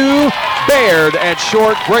 2. Baird at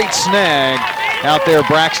short. Great snag out there,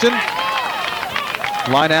 Braxton.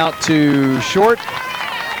 Line out to short.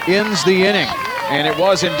 Ends the inning. And it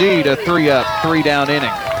was indeed a 3-up, 3-down inning.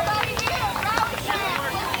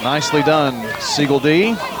 Nicely done, Siegel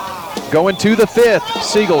D. Going to the 5th.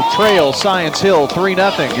 Siegel trails Science Hill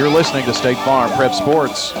 3-0. You're listening to State Farm Prep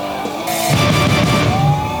Sports.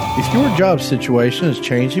 If your job situation is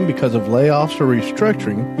changing because of layoffs or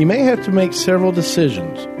restructuring, you may have to make several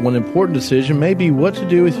decisions. One important decision may be what to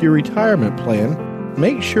do with your retirement plan.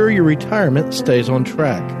 Make sure your retirement stays on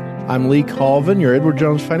track. I'm Lee Colvin, your Edward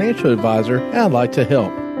Jones financial advisor, and I'd like to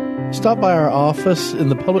help. Stop by our office in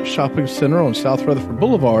the Public Shopping Center on South Rutherford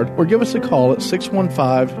Boulevard or give us a call at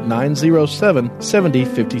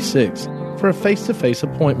 615-907-7056 for a face-to-face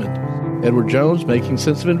appointment. Edward Jones, Making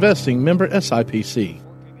Sense of Investing, member SIPC.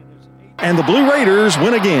 And the Blue Raiders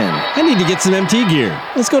win again. I need to get some MT gear.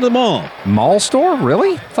 Let's go to the mall. Mall store?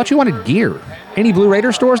 Really? Thought you wanted gear. Any Blue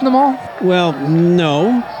Raider stores in the mall? Well,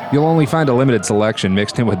 no. You'll only find a limited selection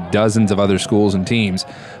mixed in with dozens of other schools and teams.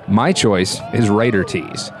 My choice is Raider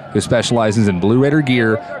Tees, who specializes in Blue Raider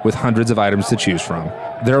gear with hundreds of items to choose from.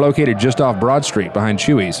 They're located just off Broad Street behind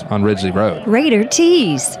Chewy's on Ridgely Road. Raider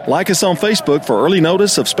Tees. Like us on Facebook for early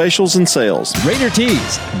notice of specials and sales. Raider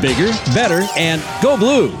Tees. Bigger, better, and go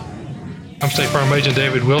blue. I'm State Farm Agent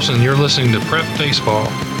David Wilson, and you're listening to Prep Baseball.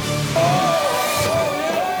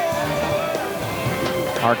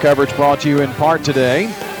 Our coverage brought to you in part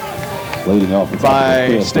today Leading off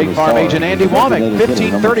by State Farm Agent Andy Womack,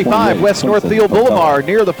 1535 West Northfield Boulevard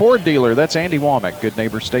near the Ford dealer. That's Andy Womack, good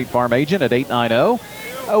neighbor State Farm Agent at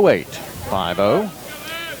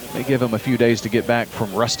 890-0850. They give him a few days to get back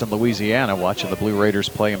from Ruston, Louisiana, watching the Blue Raiders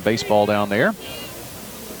playing baseball down there.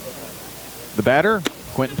 The batter,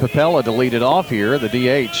 Quentin Papella, to lead it off here, the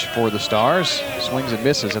DH for the Stars. Swings and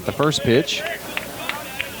misses at the first pitch.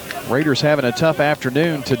 Raiders having a tough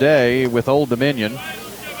afternoon today with Old Dominion.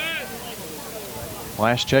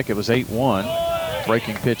 Last check, it was 8-1.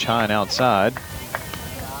 Breaking pitch high and outside.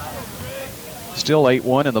 Still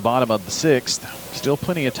 8-1 in the bottom of the 6th. Still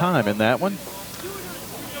plenty of time in that one.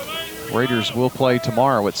 Raiders will play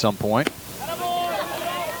tomorrow at some point.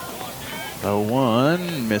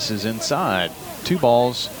 0-1, misses inside. 2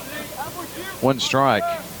 balls, 1 strike.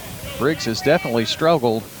 Briggs has definitely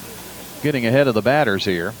struggled getting ahead of the batters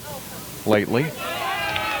here lately.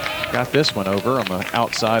 Got this one over on the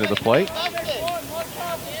outside of the plate.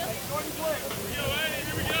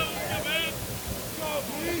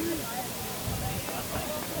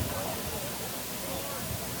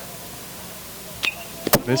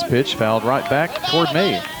 This pitch fouled right back toward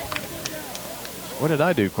me. What did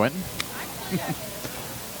I do, Quentin?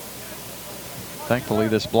 Thankfully,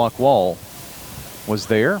 this block wall was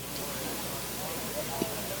there.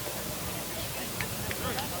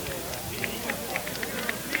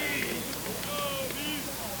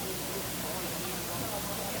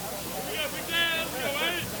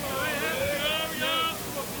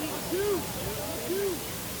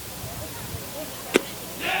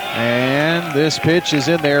 And this pitch is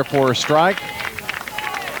in there for a strike.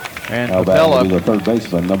 And Papella, the third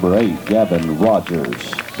baseman, number 8, Gavin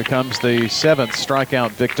Rogers, becomes the 7th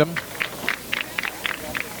strikeout victim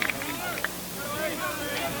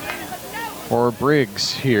for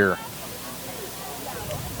Briggs here.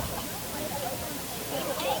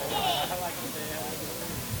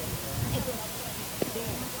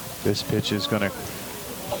 This pitch is going to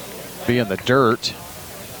be in the dirt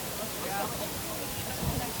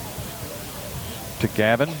to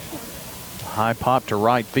Gavin. High pop to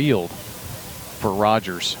right field for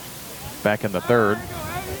Rogers back in the third.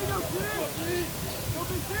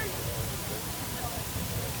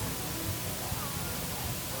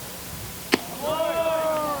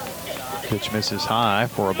 Pitch misses high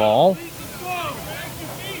for a ball.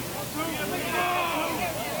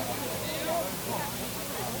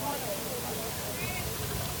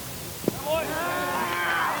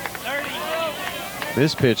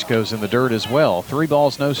 This pitch goes in the dirt as well. 3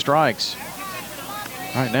 balls, no strikes.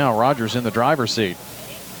 Right now, Rogers in the driver's seat.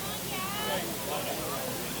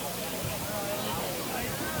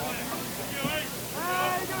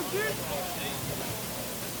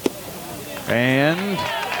 And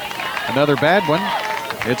another bad one.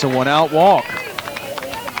 It's a 1-out walk.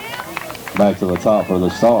 Back to the top for the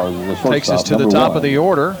Stars. The shortstop, takes us to the top of the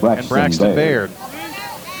order, and Braxton Baird.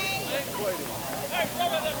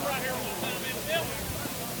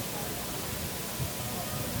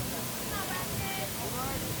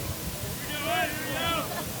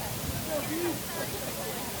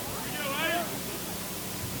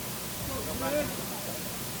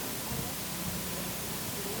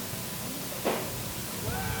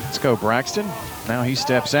 Let's go, Braxton. Now he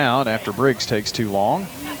steps out after Briggs takes too long.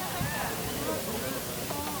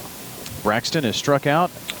 Braxton is struck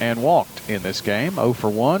out and walked in this game. 0 for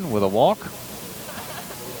 1 with a walk.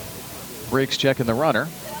 Briggs checking the runner.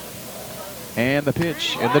 And the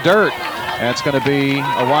pitch in the dirt. That's going to be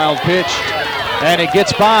a wild pitch. And it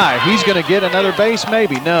gets by. He's going to get another base,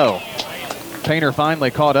 maybe. No. Painter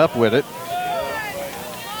finally caught up with it.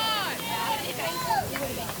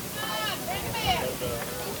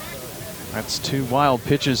 That's 2 wild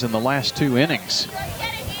pitches in the last 2 innings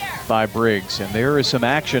by Briggs. And there is some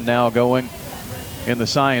action now going in the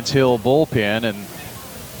Science Hill bullpen, and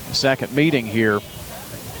the second meeting here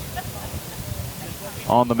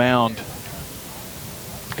on the mound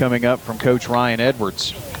coming up from Coach Ryan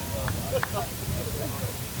Edwards.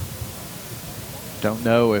 Don't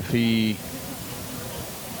know if he,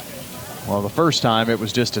 well, the first time it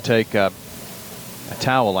was just to take a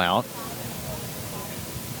towel out.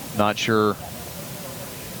 Not sure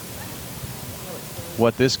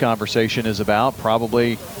what this conversation is about.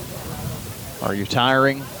 Probably, are you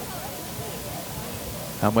tiring?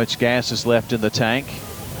 How much gas is left in the tank?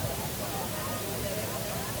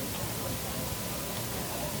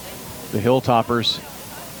 The Hilltoppers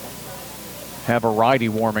have a righty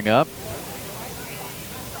warming up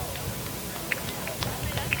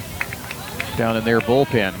down in their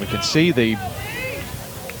bullpen. We can see the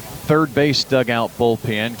third base dugout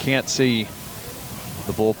bullpen. Can't see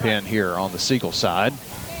the bullpen here on the Siegel side.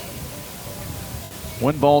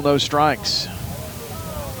 1 ball, no strikes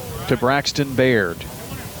to Braxton Baird.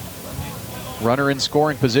 Runner in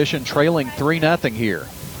scoring position, trailing 3-0 here.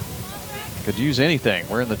 Could use anything.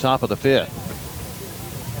 We're in the top of the 5th.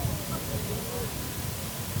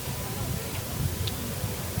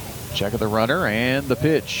 Check of the runner and the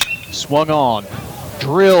pitch. Swung on,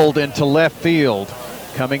 drilled into left field.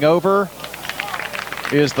 Coming over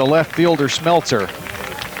is the left fielder, Smeltzer.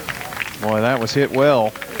 Boy, that was hit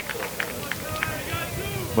well.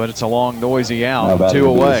 But it's a long, noisy out. 2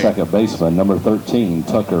 away. Second baseman, number 13,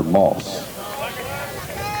 Tucker Moss.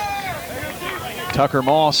 Tucker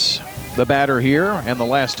Moss, the batter here, and the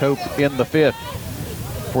last hope in the 5th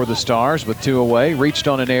for the Stars with 2 away. Reached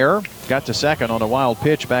on an error, got to second on a wild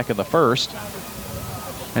pitch back in the first,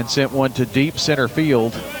 and sent one to deep center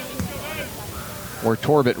field where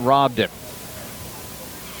Torbett robbed him.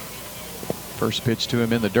 First pitch to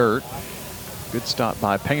him in the dirt. Good stop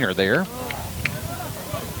by Painter there.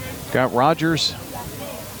 Got Rogers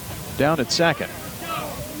down at second.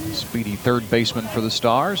 Speedy third baseman for the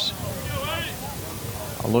Stars.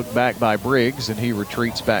 A look back by Briggs, and he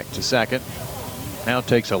retreats back to second. Now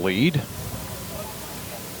takes a lead.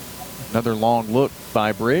 Another long look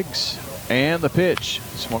by Briggs. And the pitch.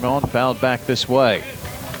 Swung on, fouled back this way.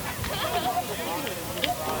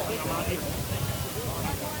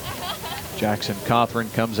 Jackson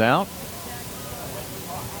Cothran comes out.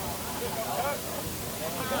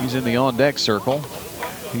 He's in the on-deck circle.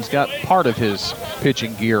 He's got part of his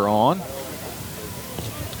pitching gear on.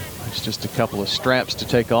 It's just a couple of straps to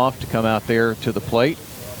take off to come out there to the plate.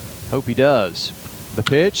 Hope he does. The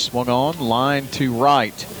pitch swung on, line to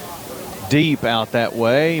right. Deep out that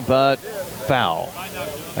way, but foul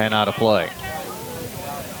and out of play.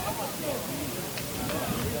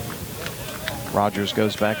 Rogers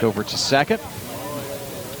goes back over to second.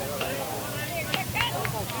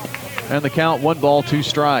 And the count, 1 ball, 2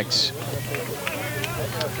 strikes.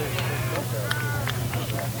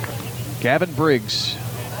 Gavin Briggs,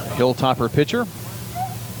 Hilltopper pitcher.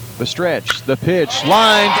 The stretch, the pitch,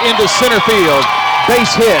 lined into center field.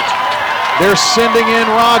 Base hit. They're sending in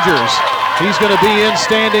Rogers. He's going to be in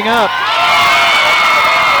standing up.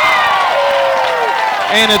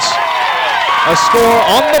 And it's a score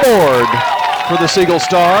on the board for the Siegel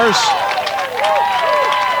Stars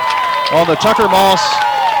on the Tucker Moss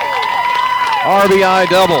RBI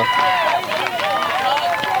double.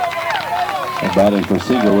 And batting for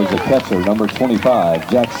Siegel is a catcher, number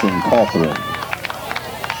 25, Jackson Cawthorn.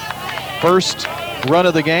 First run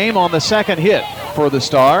of the game on the second hit for the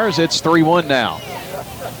Stars. It's 3-1 now.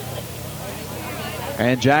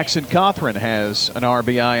 And Jackson Cawthorn has an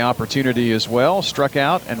RBI opportunity as well. Struck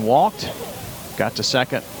out and walked. Got to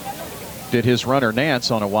second. Did his runner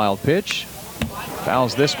Nance on a wild pitch.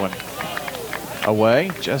 Fouls this one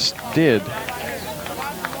away. Just did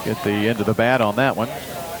get the end of the bat on that one.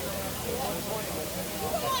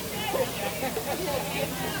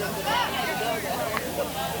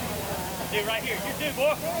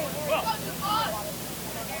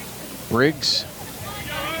 Briggs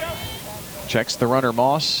checks the runner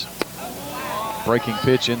Moss. Breaking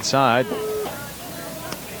pitch inside.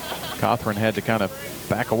 Cawthorn had to kind of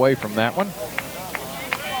back away from that one.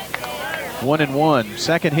 1-1.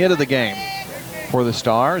 Second hit of the game for the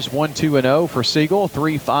Stars. 1-2-0 for Siegel.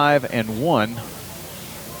 3-5-1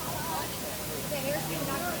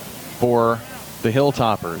 for the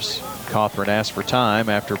Hilltoppers. Cawthorn asked for time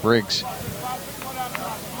after Briggs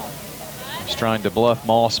was trying to bluff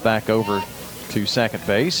Moss back over to second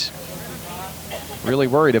base. Really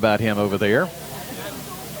worried about him over there.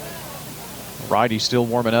 Righty still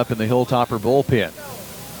warming up in the Hilltopper bullpen.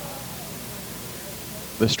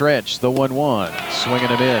 The stretch, the 1-1, swing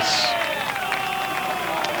and a miss.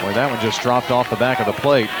 Boy, that one just dropped off the back of the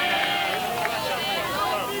plate.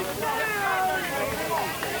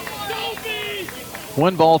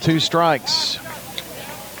 One ball, two strikes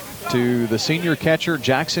to the senior catcher,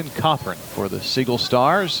 Jackson Cawthorn, for the Siegel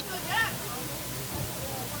Stars.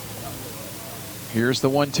 Here's the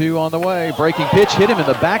 1-2 on the way. Breaking pitch hit him in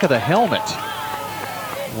the back of the helmet.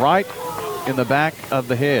 Right in the back of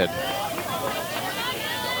the head.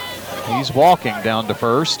 He's walking down to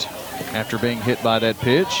first after being hit by that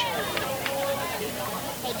pitch.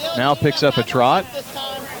 Now picks up a trot.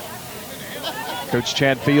 Coach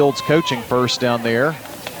Chad Fields coaching first down there,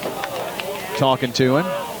 talking to him.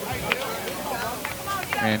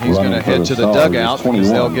 And he's going to head to the dugout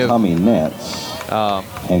because they'll give Tommy Nance.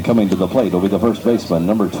 And coming to the plate will be the first baseman,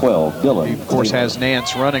 number 12, Dylan. He, of course, has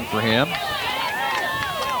Nance running for him.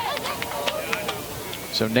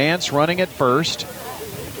 So Nance running at first.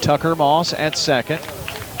 Tucker Moss at second.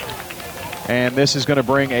 And this is going to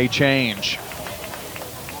bring a change.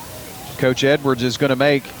 Coach Edwards is going to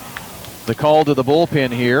make the call to the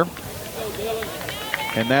bullpen here.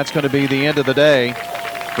 And that's going to be the end of the day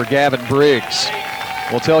for Gavin Briggs.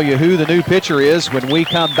 We'll tell you who the new pitcher is when we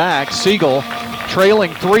come back. Siegel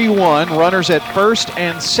trailing 3-1, runners at first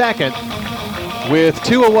and second with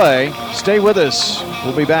two away. Stay with us.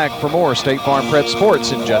 We'll be back for more State Farm Prep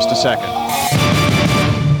Sports in just a second.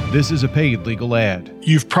 This is a paid legal ad.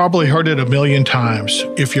 You've probably heard it a million times.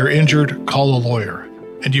 If you're injured, call a lawyer.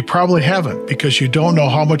 And you probably haven't because you don't know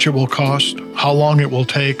how much it will cost, how long it will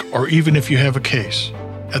take, or even if you have a case.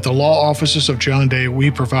 At the law offices of John Day,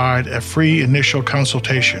 we provide a free initial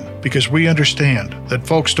consultation because we understand that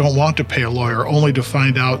folks don't want to pay a lawyer only to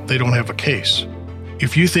find out they don't have a case.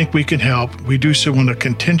 If you think we can help, we do so on a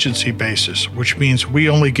contingency basis, which means we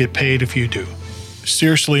only get paid if you do.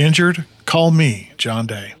 Seriously injured? Call me, John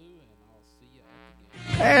Day.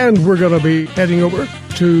 And we're going to be heading over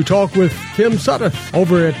to talk with Tim Sudduth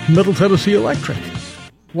over at Middle Tennessee Electric.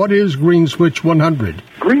 What is Green Switch 100?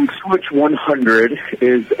 Green Switch 100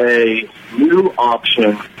 is a new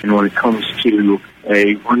option when it comes to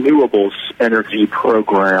a renewables energy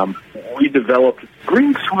program. We developed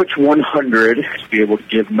Green Switch 100 to be able to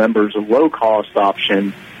give members a low-cost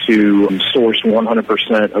option to source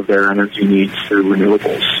 100% of their energy needs through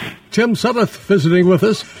renewables. Tim Sudduth visiting with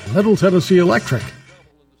us, Middle Tennessee Electric.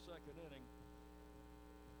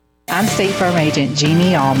 I'm State Farm Agent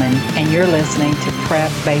Jeannie Allman, and you're listening to Prep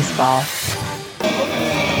Baseball.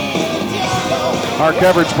 Our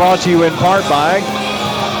coverage brought to you in part by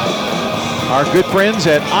our good friends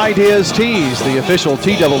at Ideas Tees, the official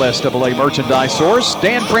TSSAA merchandise source.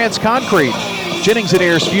 Dan France Concrete, Jennings and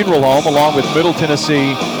Ayers Funeral Home, along with Middle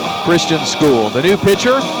Tennessee Christian School. The new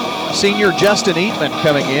pitcher, senior Justin Eatman,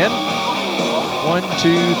 coming in. 1,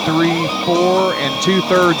 2, 3, 4, and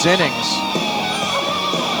 2/3 innings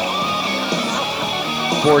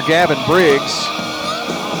for Gavin Briggs.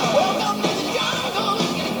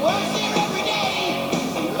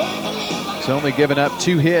 only given up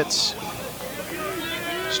 2 hits.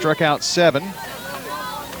 Struck out 7.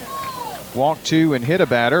 Walked 2 and hit a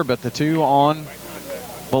batter, but the 2 on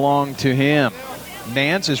belong to him.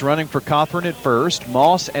 Nance is running for Cothran at first.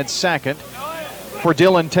 Moss at second for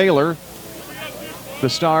Dylan Taylor, the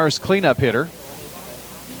Stars cleanup hitter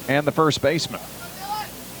and the first baseman.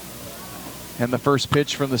 And the first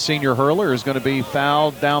pitch from the senior hurler is going to be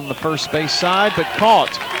fouled down the first base side, but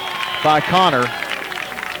caught by Connor.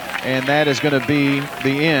 And that is going to be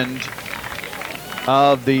the end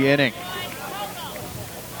of the inning.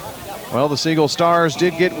 Well, the Siegel Stars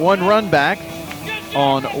did get 1 run back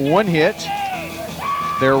on 1 hit.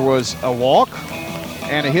 There was a walk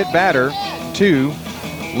and a hit batter, 2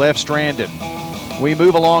 left stranded. We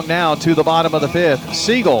move along now to the bottom of the 5th.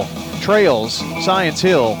 Siegel trails Science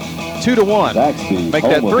Hill 2-1. Make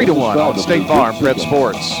that 3-1 on State Farm Prep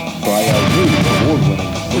Sports.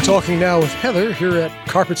 We're talking now with Heather here at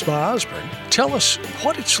Carpets by Osborne. Tell us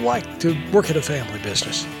what it's like to work at a family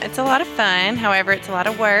business. It's a lot of fun. However, it's a lot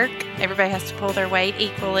of work. Everybody has to pull their weight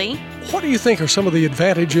equally. What do you think are some of the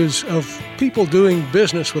advantages of people doing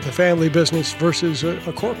business with a family business versus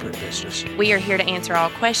a corporate business? We are here to answer all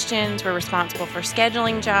questions. We're responsible for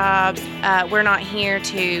scheduling jobs. We're not here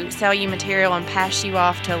to sell you material and pass you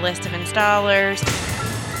off to a list of installers.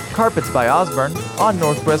 Carpets by Osborne on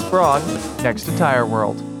Northwest Broad, next to Tire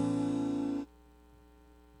World.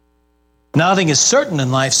 Nothing is certain in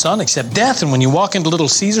life, son, except death. And when you walk into Little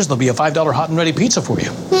Caesars, there'll be a $5 hot and ready pizza for you.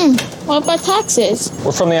 What about taxes?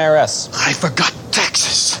 We're from the IRS. I forgot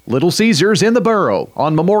taxes. Little Caesars in the Borough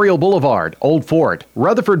on Memorial Boulevard, Old Fort,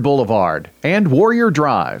 Rutherford Boulevard, and Warrior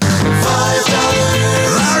Drive.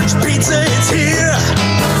 $5 large pizza, it's here.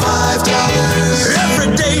 $5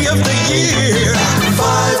 every day of the year. $5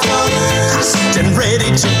 hot and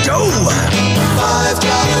ready to go.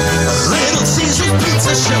 $5 Little Caesars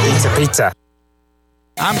Pizza Show. Pizza.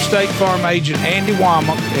 I'm State Farm Agent Andy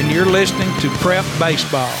Womack, and you're listening to Prep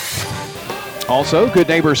Baseball. Also, good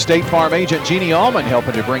neighbor State Farm Agent Jeannie Allman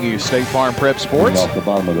helping to bring you State Farm Prep Sports.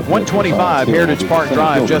 125 Heritage Park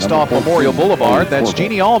Drive, just off Memorial Boulevard. That's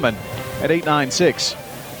Jeannie Allman at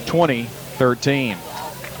 896-2013.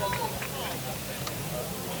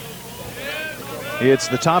 It's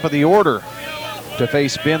the top of the order to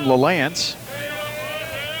face Ben LaLance.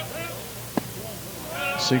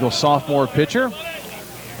 Siegel sophomore pitcher.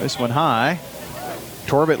 This one high.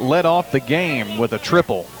 Torbett led off the game with a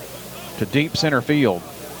triple to deep center field.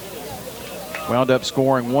 Wound up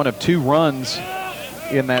scoring 1 of 2 runs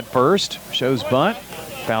in that first. Shows bunt,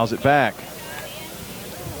 fouls it back.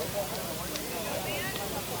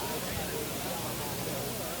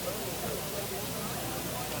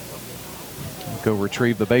 Go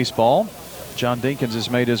retrieve the baseball. John Dinkins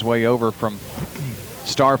has made his way over from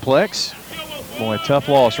Starplex. Boy, a tough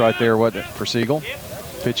loss right there, wasn't it, for Siegel?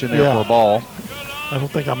 Pitching there for a ball. I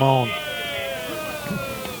don't think I'm on.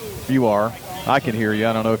 You are. I can hear you.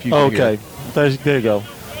 I don't know if you can hear. Okay. There you go.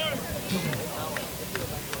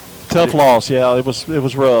 Tough loss. Yeah, it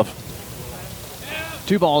was rough.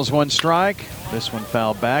 2 balls, 1 strike. This one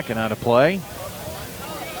fouled back and out of play.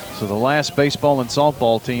 So the last baseball and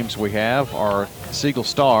softball teams we have are Siegel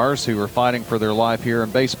Stars, who are fighting for their life here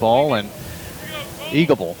in baseball, and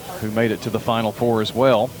Eagleville, who made it to the Final Four as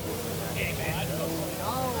well.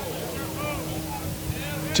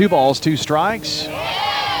 2 balls, 2 strikes.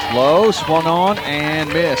 Low, swung on, and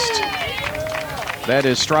missed. That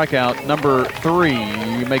is strikeout number 3.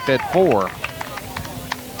 You make that 4.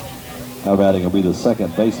 Now batting will be the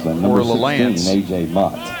second baseman, number 16, A.J.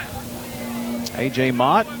 Mott. A.J.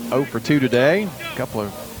 Mott, 0 for 2 today.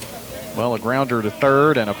 A grounder to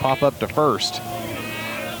third and a pop-up to first.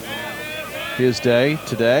 His day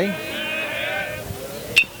today.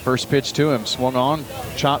 First pitch to him, swung on,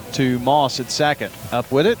 chopped to Moss at second.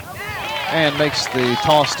 Up with it, and makes the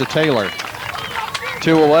toss to Taylor.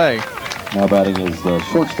 2 away. Now batting is the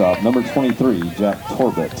shortstop, number 23, Jack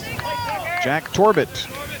Torbett. Jack Torbett,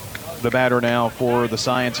 the batter now for the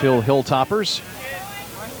Science Hill Hilltoppers.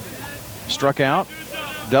 Struck out,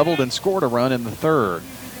 doubled, and scored a run in the third.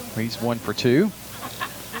 He's 1 for 2.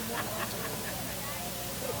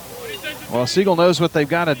 Well, Siegel knows what they've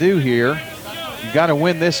got to do here. You've got to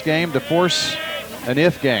win this game to force an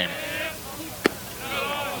if game.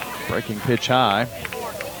 Breaking pitch high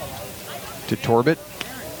to Torbett.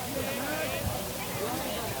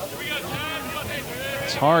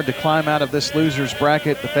 It's hard to climb out of this loser's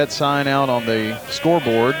bracket with that sign out on the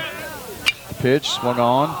scoreboard. The pitch swung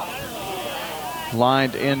on,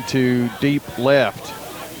 lined into deep left.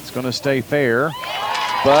 It's going to stay fair,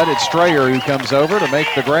 but it's Strayer who comes over to make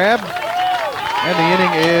the grab, and the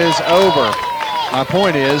inning is over. My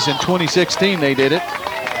point is, in 2016 they did it.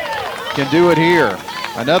 Can do it here.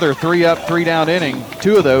 Another 3-up, 3-down inning.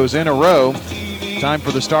 2 of those in a row. Time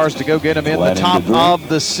for the Stars to go get them in the top of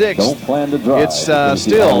the 6th. Don't plan to drive. It's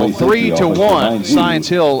still 3-1 Science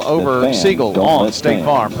Hill over Siegel on State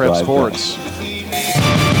Farm Prep Sports.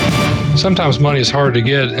 Sometimes money is harder to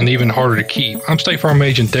get and even harder to keep. I'm State Farm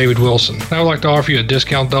Agent David Wilson, and I would like to offer you a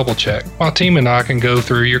discount double check. My team and I can go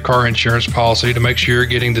through your car insurance policy to make sure you're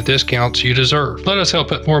getting the discounts you deserve. Let us help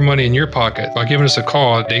put more money in your pocket by giving us a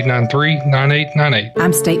call at 893-9898.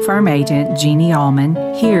 I'm State Farm Agent Jeannie Allman,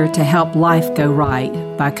 here to help life go right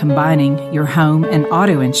by combining your home and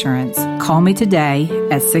auto insurance. Call me today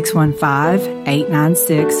at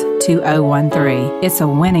 615-896-2013. It's a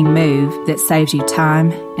winning move that saves you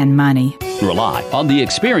time and money. Rely on the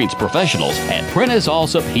experienced professionals at Prentice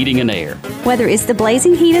Allsup Heating and Air. Whether it's the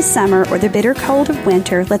blazing heat of summer or the bitter cold of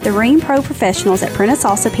winter, let the Rheem Pro professionals at Prentice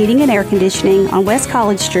Allsup Heating and Air Conditioning on West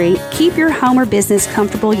College Street keep your home or business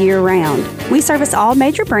comfortable year-round. We service all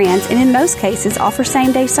major brands and in most cases offer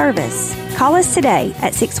same-day service. Call us today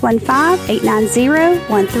at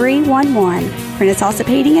 615-890-1311. Prentice Allsup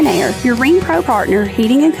Heating and Air, your Rheem Pro partner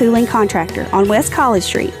heating and cooling contractor on West College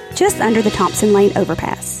Street, just under the Thompson Lane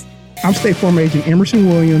overpass. I'm State Farm Agent Emerson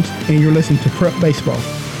Williams, and you're listening to Prep Baseball.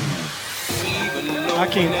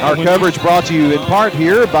 Our coverage brought to you in part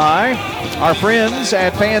here by our friends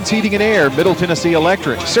at Fans Heating and Air, Middle Tennessee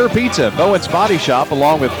Electric, Sir Pizza, Bowen's Body Shop,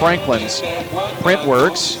 along with Franklin's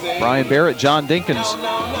Printworks. Brian Barrett, John Dinkins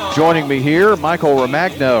joining me here. Michael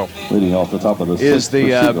Romagno leading off the top of the is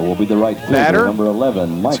the will be the right batter. Number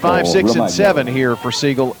 11, Michael It's 5, 6, Romagno. and 7 here for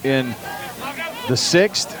Siegel in the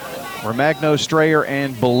 6th. Romagno, Strayer,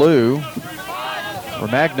 and Ballou.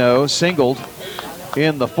 Romagno singled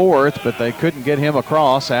in the 4th, but they couldn't get him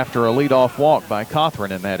across after a leadoff walk by Cothran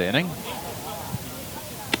in that inning.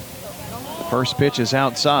 The first pitch is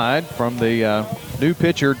outside from the new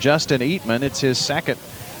pitcher, Justin Eatman. It's his second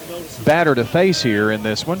batter to face here in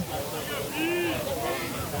this one.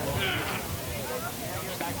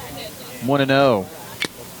 1-0.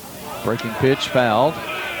 Breaking pitch fouled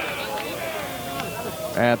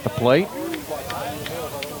at the plate.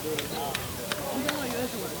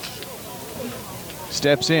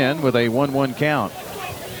 Steps in with a 1-1 count.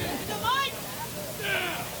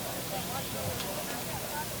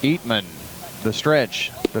 Eatman, the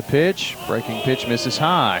stretch, the pitch, breaking pitch misses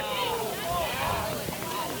high.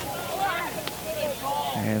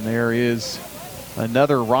 And there is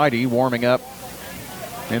another righty warming up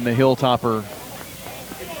in the Hilltopper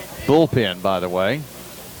bullpen, by the way.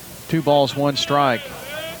 2 balls, 1 strike.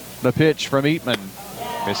 The pitch from Eatman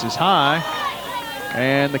misses high,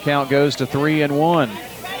 and the count goes to 3-1.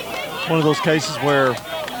 One of those cases where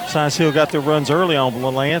Science Hill got their runs early on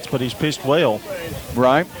Lance, but he's pitched well.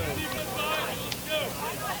 Right.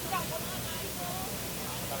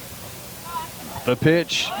 The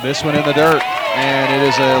pitch, this one in the dirt, and it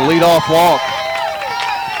is a leadoff walk.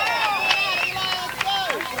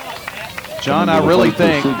 John, I really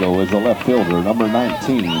think Siegel is the left fielder, number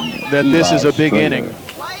 19. that this is a big Strayer. inning.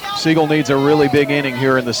 Siegel needs a really big inning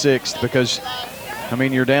here in the 6th because, I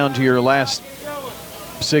mean, you're down to your last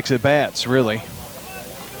 6 at-bats, really.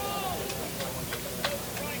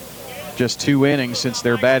 Just 2 innings since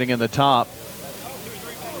they're batting in the top.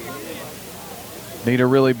 Need a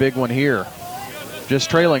really big one here. Just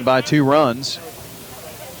trailing by 2 runs.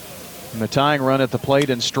 And the tying run at the plate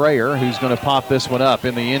in Strayer, who's going to pop this one up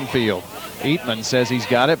in the infield. Eatman says he's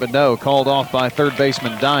got it, but no, called off by third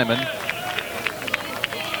baseman Diamond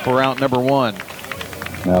for out number 1.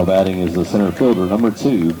 Now batting is the center fielder, number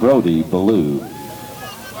 2, Brody Ballou.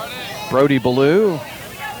 Brody Ballou,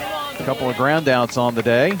 a couple of ground outs on the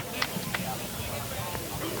day.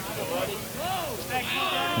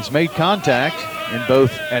 Has made contact in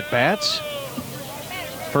both at-bats.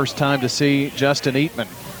 First time to see Justin Eatman.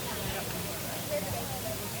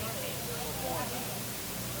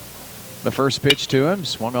 The first pitch to him,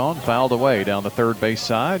 swung on, fouled away down the third base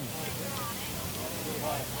side.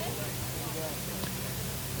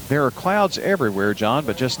 There are clouds everywhere, John,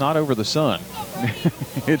 but just not over the sun.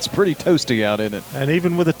 It's pretty toasty out, isn't it? And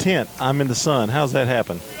even with a tent, I'm in the sun. How's that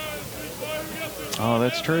happen? Oh,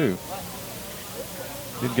 that's true.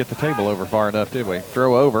 Didn't get the table over far enough, did we?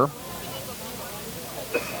 Throw over.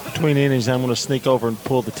 Between innings, I'm going to sneak over and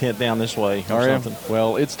pull the tent down this way or something.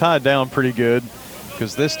 Well, it's tied down pretty good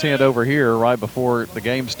because this tent over here, right before the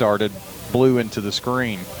game started, blew into the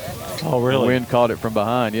screen. Oh, really? The wind caught it from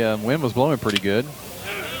behind. Yeah, the wind was blowing pretty good.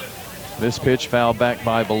 This pitch fouled back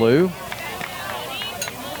by Ballou.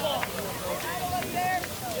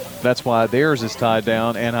 That's why theirs is tied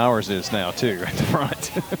down and ours is now, too, at the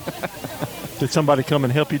front. Did somebody come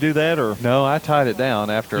and help you do that, or? No, I tied it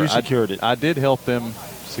down after You secured it. I did help them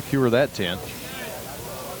secure that tent.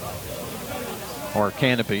 Or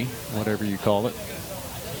canopy, whatever you call it.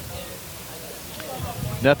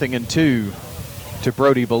 0-2 to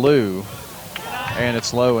Brody Ballou. And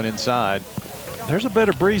it's low and inside. There's a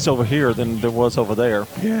better breeze over here than there was over there.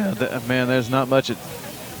 Yeah, man, there's not much at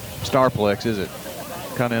Starplex, is it?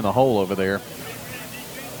 Kind of in the hole over there.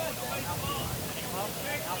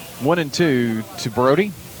 1-2 to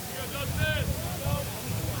Brody.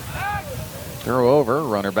 Throw over,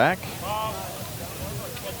 runner back.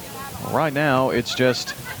 Right now, it's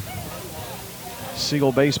just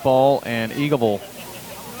Siegel baseball and Eagleville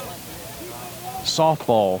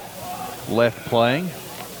softball left playing.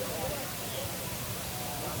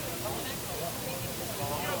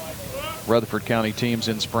 Rutherford County teams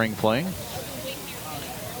in spring playing.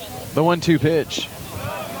 The 1-2 pitch.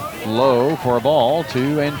 Low for a ball.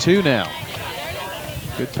 2-2 now.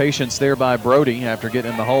 Good patience there by Brody after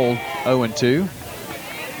getting in the hole. 0-2.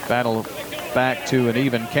 Battle back to an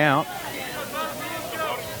even count.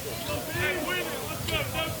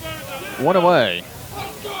 One away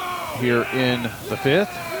here in the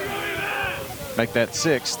fifth. Make that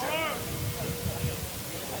sixth.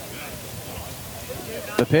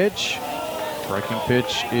 The pitch. Breaking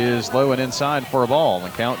pitch is low and inside for a ball. The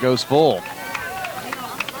count goes full.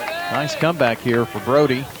 Nice comeback here for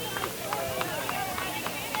Brody.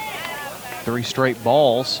 3 straight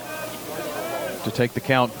balls to take the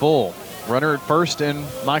count full. Runner at first and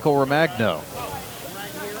Michael Romagno.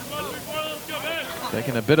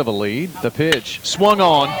 Taking a bit of a lead. The pitch swung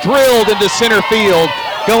on, drilled into center field,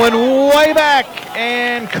 going way back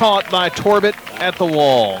and caught by Torbett at the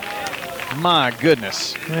wall. My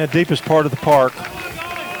goodness. Yeah, deepest part of the park.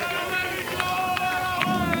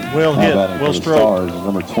 Well hit, well stroked.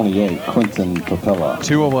 Number 28, Quentin Papella.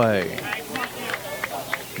 2 away.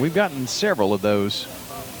 We've gotten several of those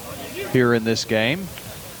here in this game.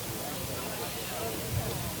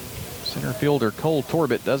 Center fielder Cole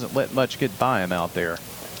Torbett doesn't let much get by him out there.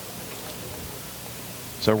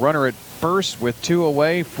 So runner at first with 2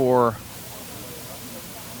 away for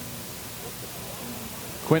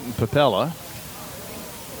Quentin Papella.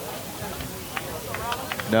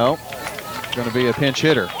 No, going to be a pinch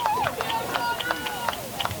hitter.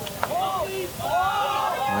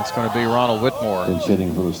 That's going to be Ronald Whitmore. Pinch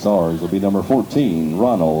hitting for the Stars will be number 14,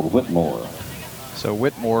 Ronald Whitmore. So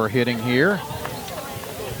Whitmore hitting here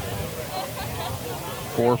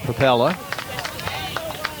for Papella.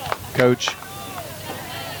 Coach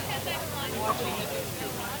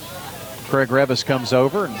Craig Revis comes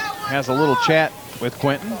over and has a little chat with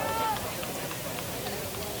Quentin.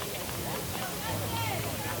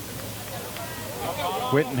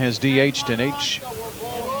 Quentin has DH'd in each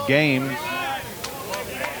game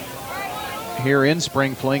here in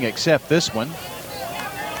spring fling except this one.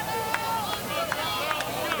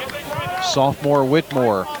 Sophomore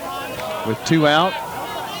Whitmore with 2 out.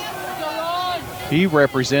 He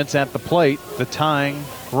represents at the plate the tying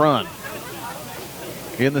run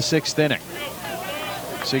in the 6th inning.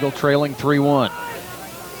 Siegel trailing 3-1.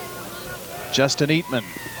 Justin Eatman,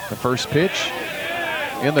 the first pitch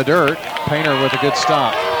in the dirt. Painter with a good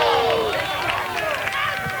stop.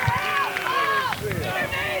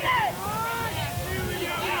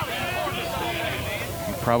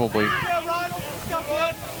 He probably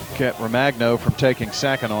kept Romagno from taking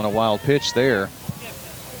second on a wild pitch there.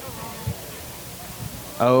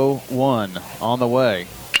 0-1 on the way.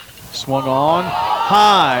 Swung on,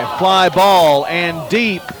 high, fly ball, and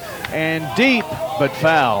deep, but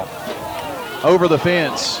foul. Over the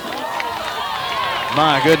fence.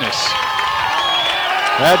 My goodness.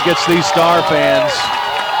 That gets these Star fans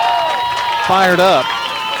fired up.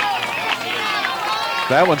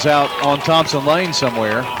 That one's out on Thompson Lane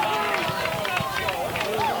somewhere.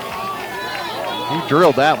 He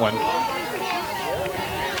drilled that one.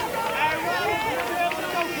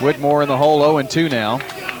 Whitmore in the hole, 0-2 now.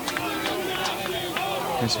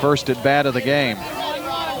 His first at bat of the game.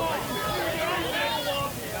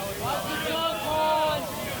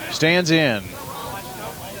 Stands in.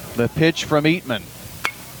 The pitch from Eatman.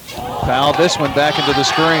 Fouled this one back into the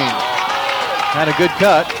screen. Had a good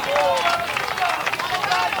cut.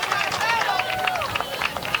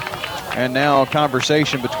 And now a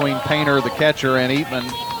conversation between Painter, the catcher, and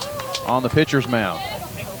Eatman on the pitcher's mound.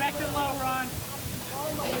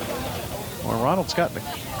 Well, Ronald's got a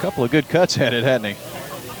couple of good cuts at it, hasn't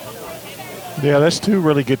he? Yeah, that's 2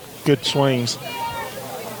 really good swings.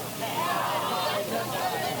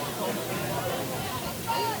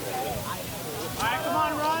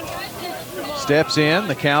 Steps in.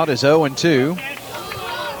 The count is 0-2.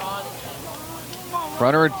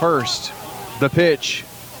 Runner at first. The pitch.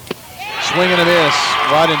 Swing and a miss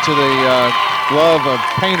right into the glove of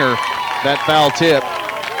Painter. That foul tip.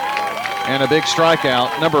 And a big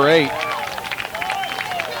strikeout. Number 8.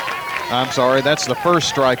 I'm sorry, that's the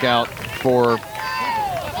first strikeout for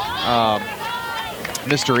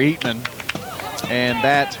Mr. Eatman. And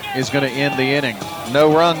that is going to end the inning.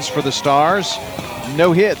 No runs for the Stars.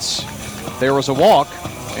 No hits. There was a walk,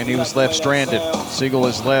 and he was left stranded. Siegel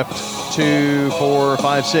has left 2, 4,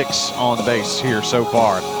 5, 6 on base here so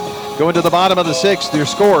far. Going to the bottom of the 6th, your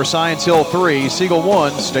score, Science Hill 3, Siegel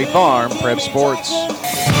 1, State Farm, Prep Sports.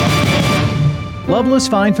 Loveless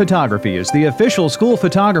Fine Photography is the official school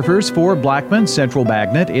photographers for Blackman, Central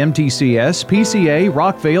Magnet, MTCS, PCA,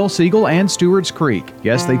 Rockvale, Siegel, and Stewart's Creek.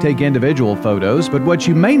 Yes, they take individual photos, but what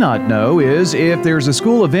you may not know is if there's a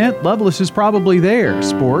school event, Loveless is probably there.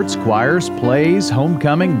 Sports, choirs, plays,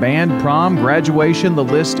 homecoming, band, prom, graduation, the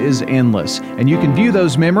list is endless. And you can view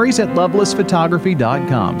those memories at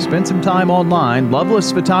lovelessphotography.com. Spend some time online,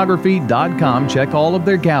 lovelessphotography.com. Check all of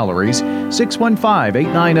their galleries,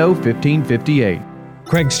 615-890-1558.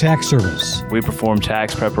 Craig's Tax Service. We perform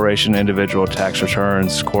tax preparation, individual tax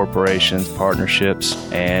returns, corporations, partnerships,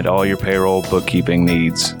 and all your payroll bookkeeping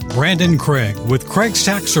needs. Brandon Craig with Craig's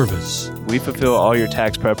Tax Service. We fulfill all your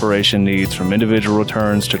tax preparation needs from individual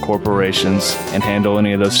returns to corporations and handle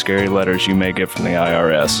any of those scary letters you may get from the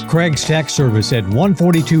IRS. Craig's Tax Service at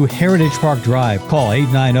 142 Heritage Park Drive. Call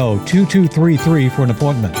 890-2233 for an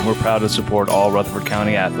appointment. We're proud to support all Rutherford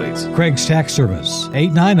County athletes. Craig's Tax Service,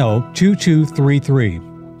 890-2233.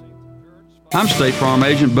 I'm State Farm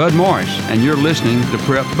Agent Bud Morris, and you're listening to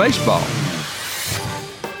Prep Baseball.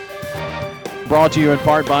 Brought to you in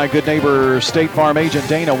part by good neighbor State Farm Agent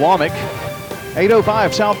Dana Womack.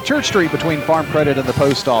 805 South Church Street between Farm Credit and the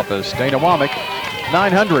Post Office. Dana Womack,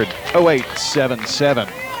 900-0877.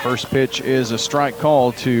 First pitch is a strike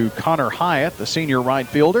call to Connor Hyatt, the senior right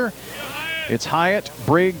fielder. It's Hyatt,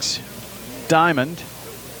 Briggs, Diamond,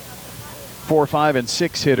 4, 5, and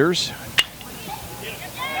 6 hitters.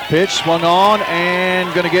 Pitch swung on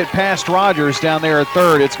and going to get past Rogers down there at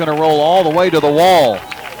third. It's going to roll all the way to the wall.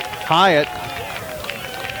 Hyatt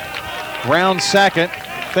rounds second,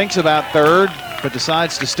 thinks about third, but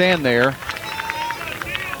decides to stand there.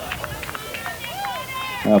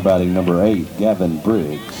 Now batting number 8, Gavin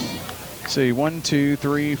Briggs. Let's see, 1, 2,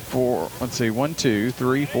 3, 4. Let's see, 1, 2,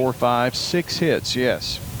 3, 4, 5, 6 hits.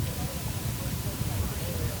 Yes.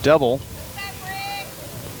 Double.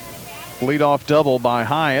 Leadoff double by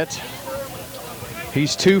Hyatt.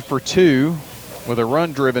 He's 2 for 2 with a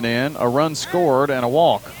run driven in, a run scored, and a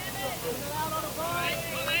walk.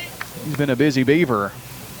 He's been a busy Beaver.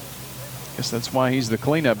 Guess that's why he's the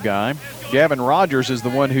cleanup guy. Gavin Rogers is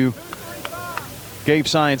the one who gave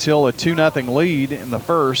Science Hill a 2-0 lead in the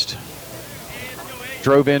first.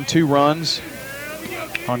 Drove in 2 runs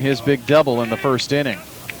on his big double in the first inning.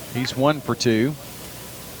 He's 1 for 2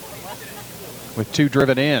 with 2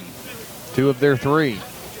 driven in, 2 of their 3.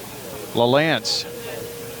 LaLance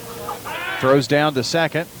throws down to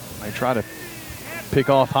second. They try to pick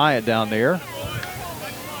off Hyatt down there.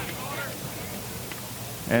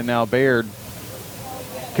 And now Baird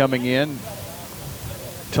coming in.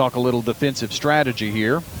 Talk a little defensive strategy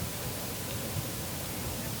here.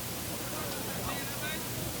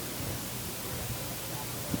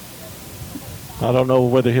 I don't know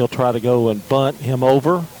whether he'll try to go and bunt him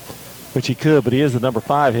over, which he could, but he is the number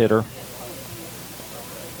 5 hitter.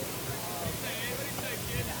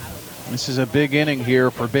 This is a big inning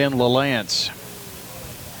here for Ben LaLance.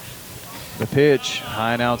 The pitch,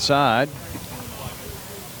 high and outside.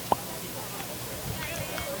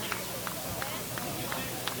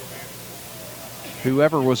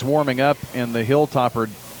 Whoever was warming up in the Hilltopper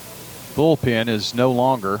bullpen is no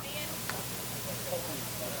longer.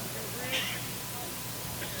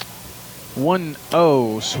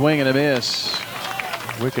 1-0, swing and a miss.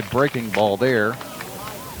 Wicked breaking ball there.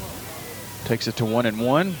 Takes it to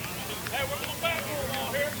 1-1.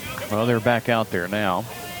 Well, they're back out there now.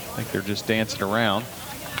 I think they're just dancing around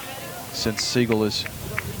since Siegel is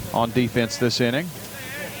on defense this inning.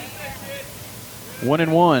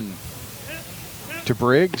 1-1 to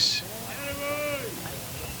Briggs.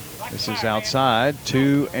 This is outside,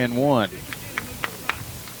 2-1.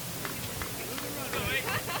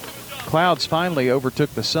 Clouds finally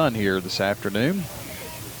overtook the sun here this afternoon.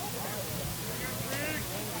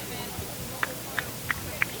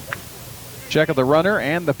 Check of the runner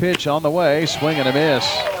and the pitch on the way. Swing and a miss.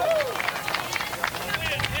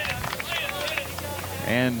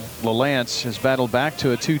 And LaLance has battled back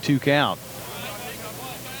to a 2-2 count.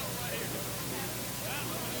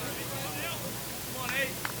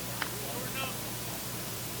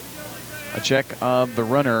 A check of the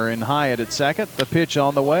runner in Hyatt at second. The pitch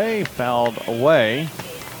on the way, fouled away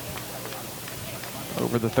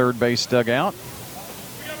over the third base dugout.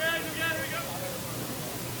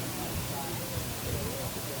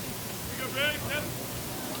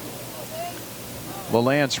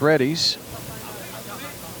 LaLance readies.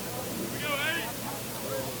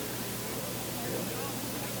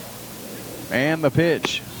 And the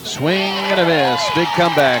pitch. Swing and a miss. Big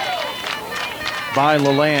comeback by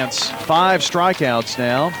LaLance. 5 strikeouts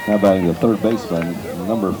now. How about the third baseman,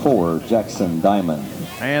 number 4, Jackson Diamond.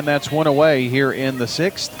 And that's one away here in the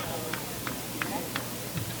 6th.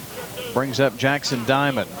 Brings up Jackson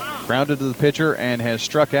Diamond. Grounded to the pitcher and has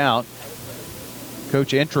struck out.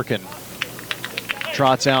 Coach Entrican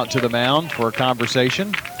trots out to the mound for a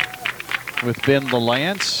conversation with Ben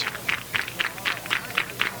LaLance.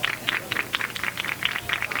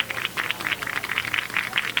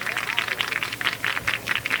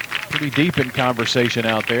 Pretty deep in conversation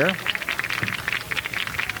out there.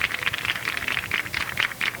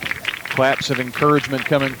 Claps of encouragement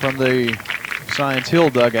coming from the Science Hill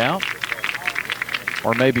dugout.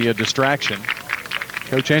 Or maybe a distraction.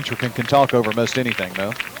 Coach Entrican can talk over most anything,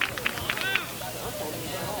 though.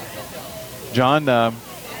 John,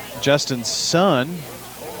 Justin's son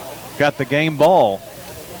got the game ball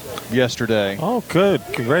yesterday. Oh, good.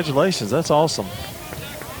 Congratulations. That's awesome.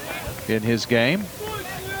 In his game.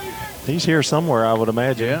 He's here somewhere, I would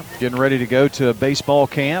imagine. Yeah, getting ready to go to a baseball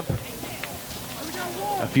camp.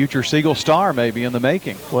 A future Siegel star maybe in the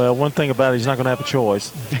making. Well, one thing about it, he's not going to have a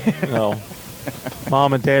choice.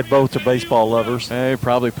 Mom and Dad both are baseball lovers. He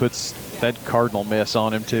probably puts that Cardinal mess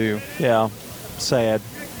on him, too. Yeah, sad.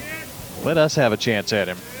 Let us have a chance at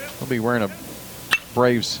him. He'll be wearing a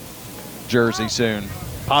Braves jersey soon.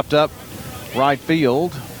 Popped up right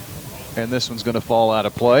field, and this one's going to fall out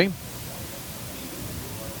of play.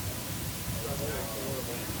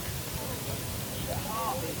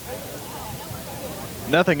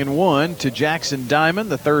 Nothing in 1 to Jackson Diamond,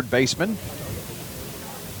 the third baseman.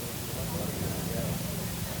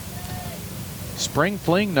 Spring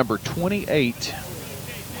fling number 28.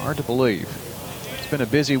 Hard to believe. It's been a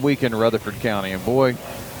busy week in Rutherford County, and boy,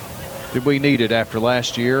 did we need it after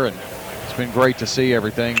last year, and it's been great to see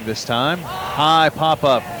everything this time. High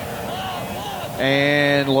pop-up.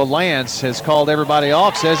 And LaLance has called everybody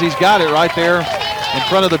off, says he's got it right there in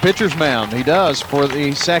front of the pitcher's mound. He does for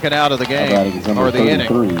the second out of the game, or the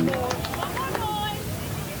inning.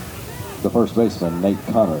 The first baseman, Nate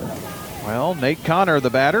Connor. Well, Nate Connor, the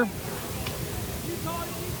batter.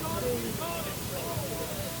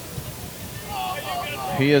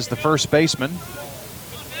 He is the first baseman.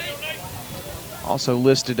 Also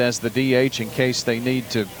listed as the DH in case they need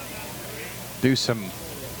to do some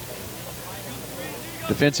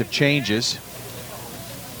defensive changes.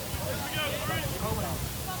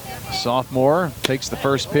 Sophomore takes the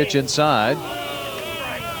first pitch inside.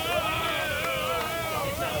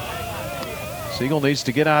 Siegel needs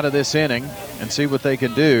to get out of this inning and see what they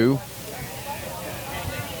can do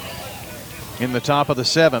in the top of the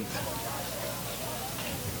 7th.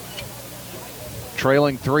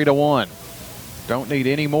 Trailing 3-1. Don't need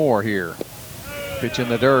any more here. Pitch in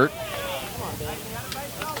the dirt.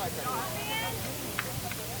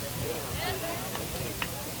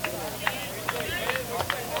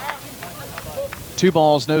 Two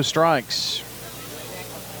balls, no strikes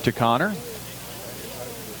to Connor.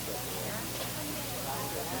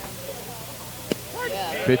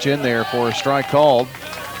 Pitch in there for a strike called.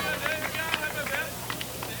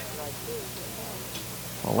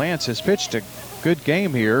 Well, Lance has pitched a good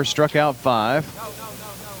game here, struck out 5.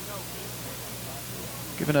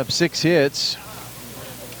 Given up 6 hits.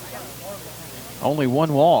 Only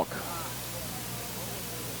 1 walk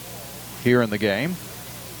here in the game.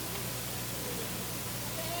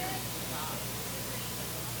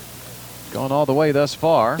 Gone all the way thus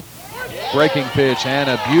far. Breaking pitch and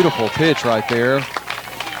a beautiful pitch right there.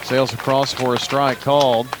 Sails across for a strike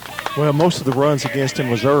called. Well, most of the runs against him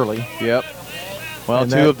was early. Yep. Well,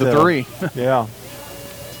 and 2 of the 3. Yeah.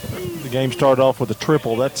 The game started off with a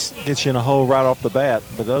triple. That gets you in a hole right off the bat.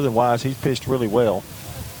 But otherwise, he's pitched really well.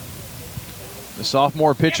 The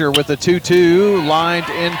sophomore pitcher with a 2-2, lined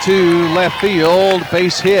into left field.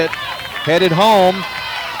 Base hit, headed home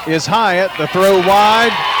is Hyatt. The throw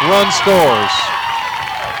wide, run scores.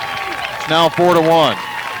 It's now 4-1.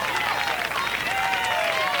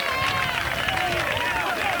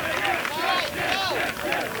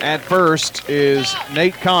 At first is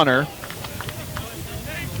Nate Connor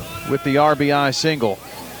with the RBI single.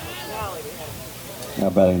 Now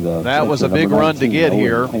batting the that was a big run to get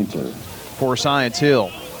here for Science Hill.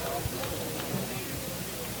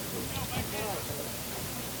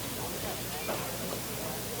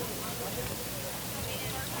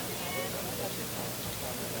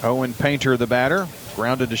 Owen Painter, the batter,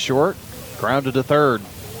 grounded to short, grounded to third.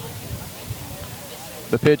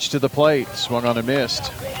 The pitch to the plate, swung on and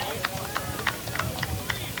missed.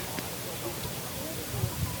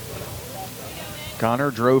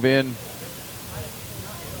 Connor drove in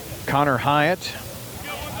Connor Hyatt,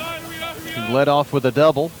 who led off with a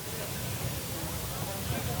double.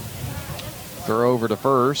 Throw over to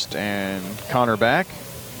first, and Connor back.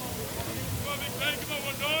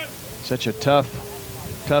 Such a tough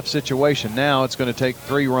situation. Now it's going to take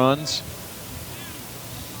 3 runs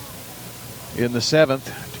in the 7th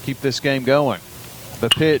to keep this game going. The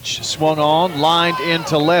pitch swung on, lined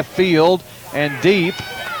into left field and deep,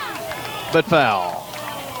 but foul.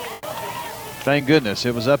 Thank goodness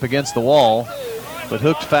it was up against the wall, but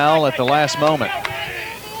hooked foul at the last moment.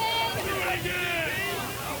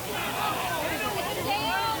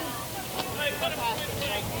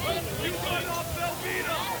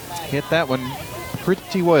 Hit that one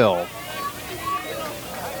pretty well.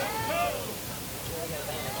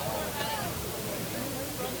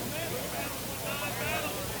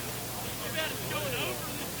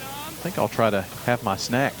 I think I'll try to have my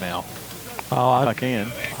snack now. Oh, if I can.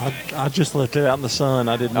 I just left it out in the sun.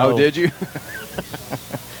 I didn't know. Oh, did you?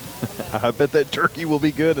 I bet that turkey will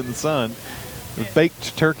be good in the sun. The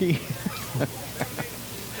baked turkey.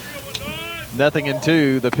 Nothing in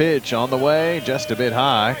 2. The pitch on the way, just a bit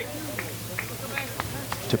high.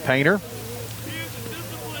 To Painter.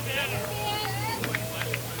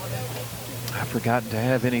 I forgot to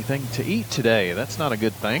have anything to eat today. That's not a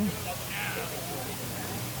good thing.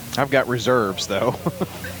 I've got reserves, though.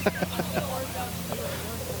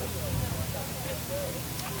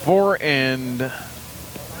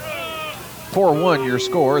 4-1 your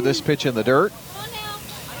score. This pitch in the dirt.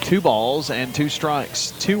 2 balls and 2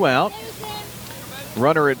 strikes. 2 out.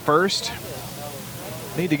 Runner at first.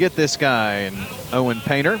 Need to get this guy and Owen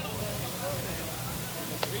Painter.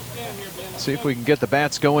 See if we can get the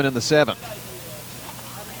bats going in the 7th.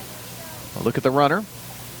 A look at the runner.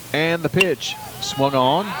 And the pitch. Swung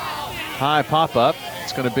on. High pop-up.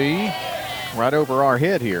 It's going to be right over our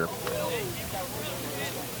head here.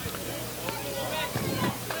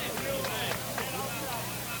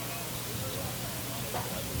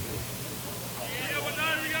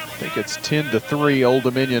 I think it's 10-3 Old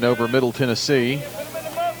Dominion over Middle Tennessee.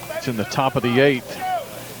 It's in the top of the 8th.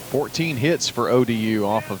 14 hits for ODU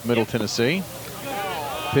off of Middle Tennessee.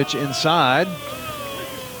 Pitch inside.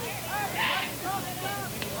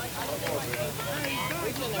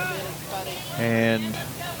 And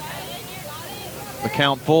the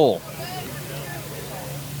count full.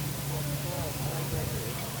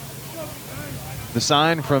 The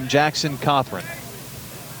sign from Jackson Cothran.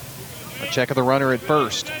 A check of the runner at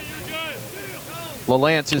first.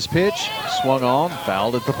 LaLance's pitch, swung on,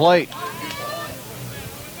 fouled at the plate.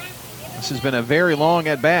 This has been a very long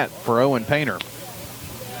at-bat for Owen Painter.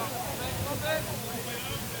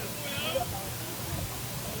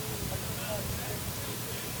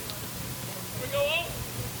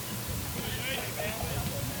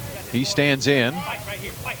 He stands in.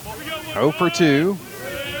 0 for 2.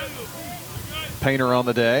 Painter on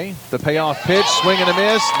the day. The payoff pitch, swing and a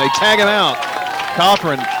miss. They tag him out.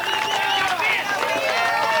 Cothran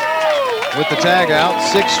with the tag out.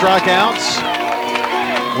 6 strikeouts.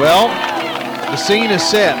 Well, the scene is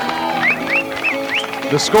set.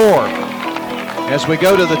 The score as we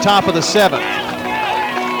go to the top of the 7th.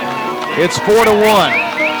 It's 4-1.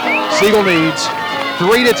 Siegel needs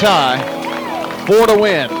 3 to tie, 4 to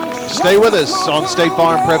win. Stay with us on State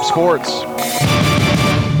Farm Prep Sports.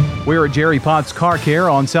 We're at Jerry Potts Car Care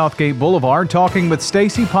on Southgate Boulevard talking with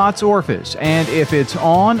Stacy Potts Orphis. And if it's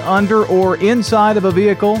on, under, or inside of a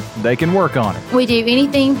vehicle, they can work on it. We do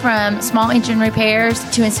anything from small engine repairs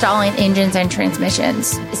to installing engines and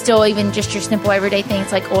transmissions. Still even just your simple everyday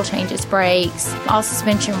things like oil changes, brakes, all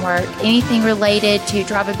suspension work, anything related to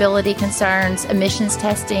drivability concerns, emissions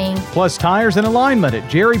testing. Plus tires and alignment at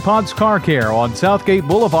Jerry Potts Car Care on Southgate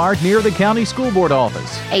Boulevard near the County School Board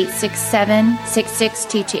office.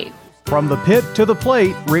 867-6622. From the pit to the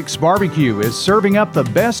plate, Rick's Barbecue is serving up the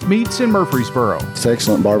best meats in Murfreesboro. It's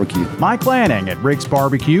excellent barbecue. Mike Lanning at Rick's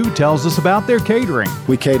Barbecue tells us about their catering.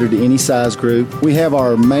 We cater to any size group. We have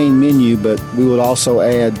our main menu, but we would also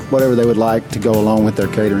add whatever they would like to go along with their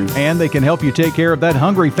catering. And they can help you take care of that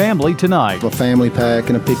hungry family tonight. A family pack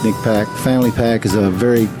and a picnic pack. Family pack is a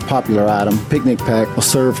very popular item. Picnic pack will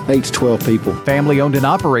serve 8 to 12 people. Family owned and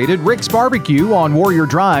operated, Rick's Barbecue on Warrior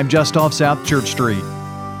Drive just off South Church Street.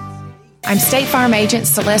 I'm State Farm Agent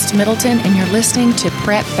Celeste Middleton, and you're listening to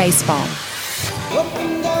Prep Baseball.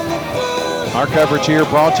 Our coverage here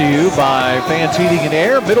brought to you by Fans Heating and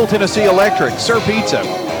Air, Middle Tennessee Electric, Sir Pizza,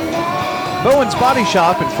 Bowen's Body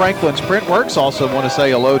Shop and Franklin's Printworks. Also want to say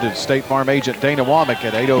hello to State Farm agent Dana Womack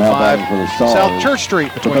at 805 South Church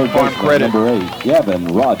Street between Farm Credit number 8, Gavin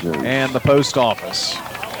Rogers, and the post office.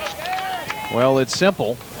 Well, it's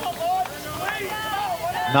simple.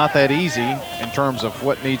 Not that easy in terms of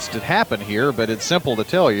what needs to happen here, but it's simple to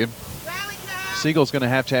tell you. Siegel's going to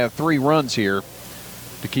have 3 runs here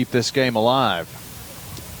to keep this game alive.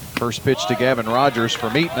 First pitch to Gavin Rogers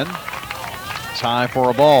from Eatman. It's high for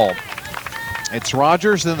a ball. It's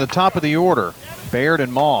Rogers in the top of the order. Baird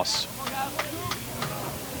and Moss.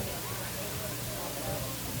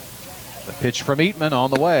 The pitch from Eatman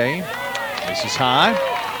on the way. This is high.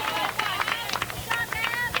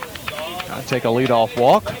 Gotta take a leadoff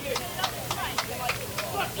walk.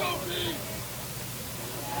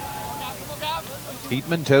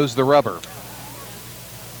 Eatman toes the rubber.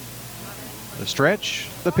 The stretch,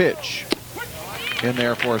 the pitch. In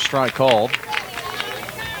there for a strike called.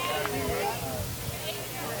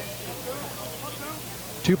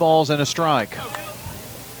 Two balls and a strike.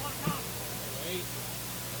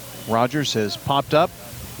 Rogers has popped up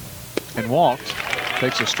and walked.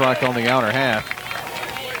 Takes a strike on the outer half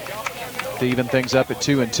to even things up at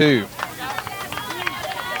 2-2.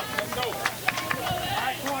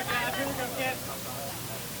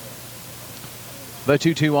 The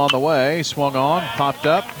 2-2 on the way, swung on, popped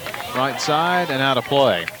up, right side, and out of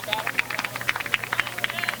play.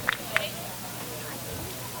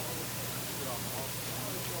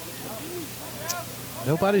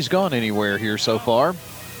 Nobody's gone anywhere here so far.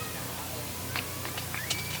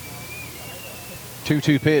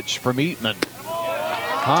 2-2 pitch from Eatman.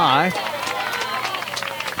 High.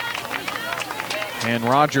 And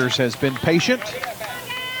Rogers has been patient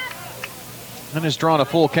and has drawn a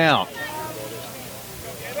full count.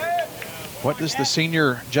 What does the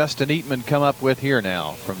senior Justin Eatman come up with here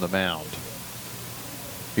now from the mound?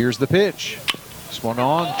 Here's the pitch. Swung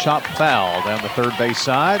on, chopped foul down the third base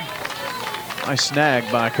side. Nice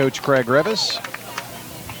snag by Coach Craig Revis.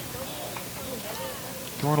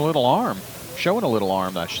 Throwing a little arm. Showing a little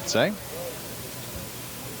arm, I should say.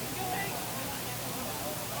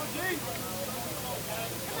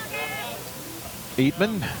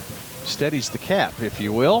 Eatman steadies the cap, if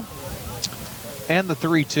you will. And the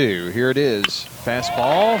 3-2. Here it is.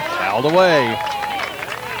 Fastball, fouled away.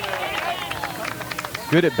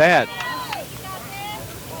 Good at bat.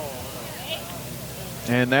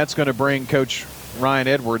 And that's going to bring Coach Ryan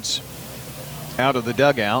Edwards out of the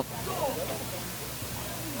dugout.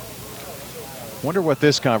 Wonder what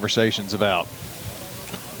this conversation's about.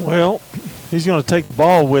 Well, he's going to take the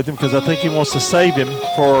ball with him because I think he wants to save him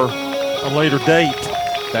for a later date.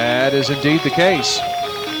 That is indeed the case.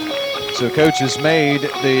 So Coach has made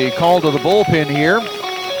the call to the bullpen here.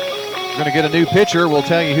 We're going to get a new pitcher. We'll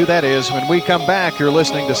tell you who that is when we come back. You're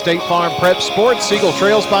listening to State Farm Prep Sports. Siegel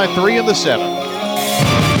trails by 3 in the 7th.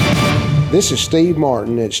 This is Steve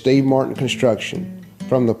Martin at Steve Martin Construction.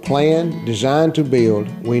 From the plan, design to build,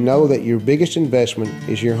 we know that your biggest investment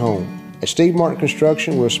is your home. At Steve Martin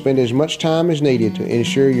Construction, we'll spend as much time as needed to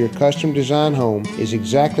ensure your custom design home is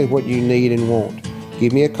exactly what you need and want.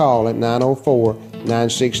 Give me a call at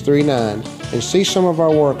 904-9639 and see some of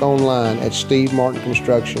our work online at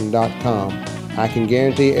stevemartinconstruction.com. I can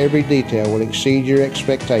guarantee every detail will exceed your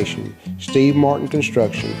expectation. Steve Martin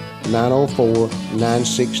Construction,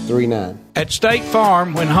 904-9639. At State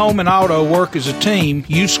Farm, when home and auto work as a team,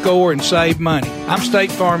 you score and save money. I'm State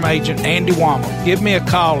Farm agent Andy Womack. Give me a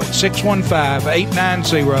call at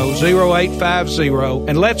 615-890-0850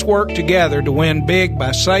 and let's work together to win big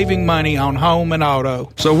by saving money on home and auto.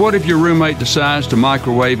 So what if your roommate decides to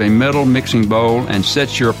microwave a metal mixing bowl and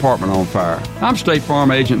sets your apartment on fire? I'm State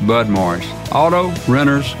Farm agent Bud Morris. Auto,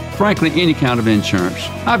 renters, frankly, any kind of insurance.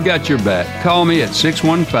 I've got your back. Call me at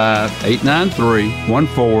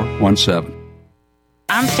 615-893-1417.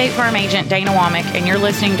 I'm State Farm agent Dana Womack, and you're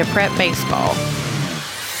listening to Prep Baseball.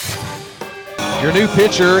 Your new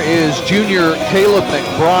pitcher is junior Caleb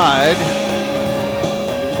McBride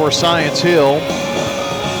for Science Hill.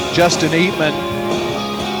 Justin Eatman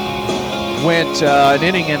went an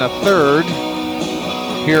inning and a third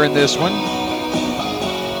here in this one.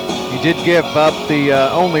 He did give up the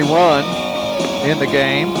only run in the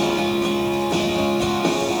game.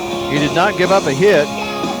 He did not give up a hit.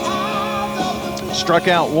 Struck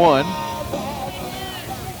out 1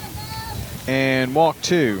 and walked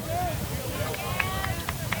 2.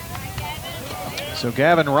 So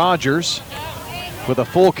Gavin Rogers with a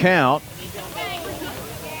full count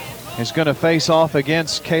is going to face off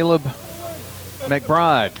against Caleb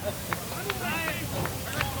McBride.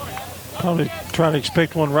 Probably trying to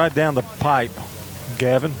expect one right down the pipe,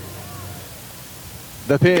 Gavin.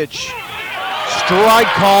 The pitch strike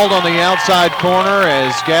called on the outside corner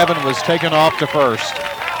as Gavin was taken off to first.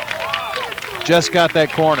 Just got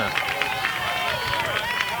that corner.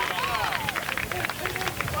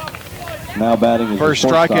 Now batting is first the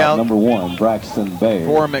strikeout, number 1, Braxton Baird.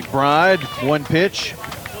 For McBride, one pitch,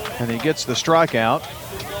 and he gets the strikeout.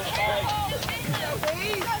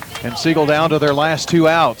 And Siegel down to their last 2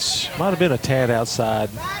 outs. Might have been a tad outside.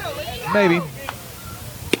 Maybe.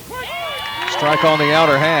 Strike on the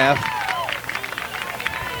outer half.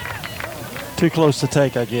 Too close to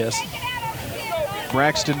take, I guess.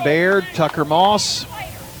 Braxton Baird, Tucker Moss.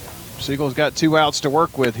 Siegel's got 2 outs to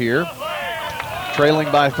work with here.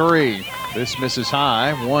 Trailing by 3. This misses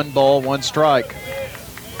high. 1 ball, 1 strike.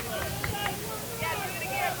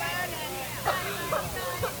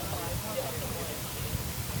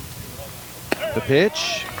 The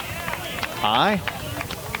pitch. High.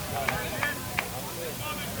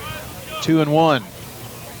 2-1.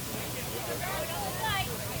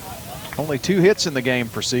 Only 2 hits in the game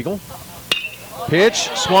for Siegel. Pitch,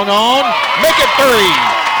 swung on, make it 3.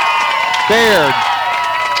 Baird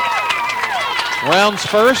rounds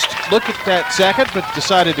first, looked at that second, but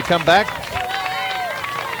decided to come back.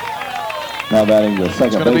 Now batting the second.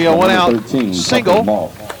 It's going to be a 1-out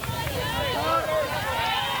single.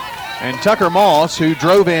 And Tucker Moss, who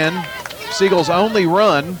drove in Siegel's only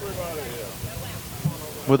run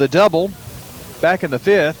with a double back in the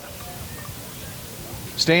 5th,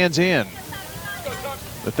 stands in.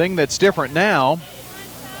 The thing that's different now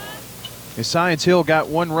is Science Hill got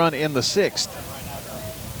 1 run in the 6th.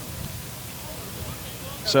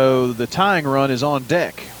 So the tying run is on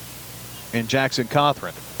deck in Jackson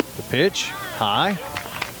Cothran. The pitch, high.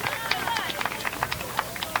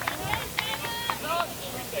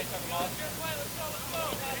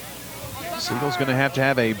 Siegel's going to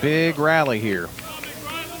have a big rally here.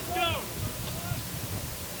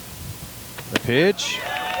 The pitch,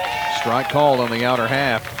 strike called on the outer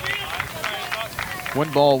half.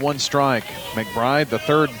 1 ball, 1 strike. McBride, the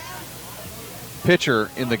 3rd pitcher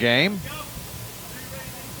in the game.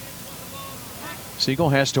 Siegel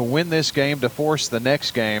has to win this game to force the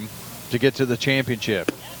next game to get to the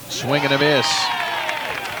championship. Swing and a miss.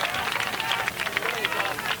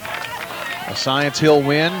 A Science Hill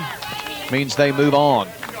win means they move on.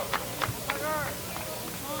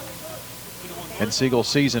 And Siegel's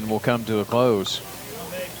season will come to a close.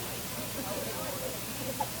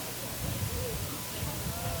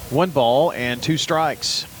 1 ball and 2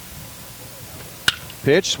 strikes.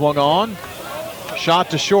 Pitch swung on. Shot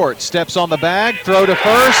to short. Steps on the bag. Throw to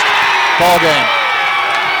first. Ball game.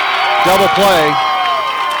 Double play.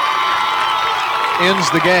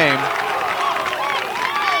 Ends the game.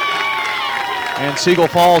 And Siegel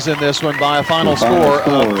falls in this one by a final score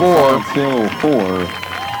of 4. Still 4.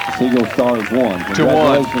 Siegel Stars 1.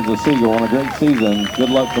 Congratulations to Siegel on a great season. Good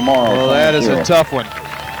luck tomorrow. Well, that is a tough one.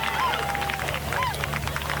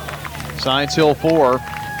 Science Hill 4,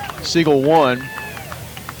 Siegel 1.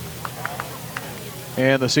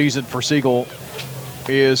 And the season for Siegel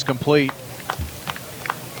is complete.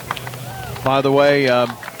 By the way,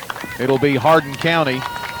 it'll be Hardin County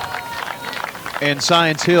and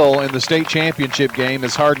Science Hill in the state championship game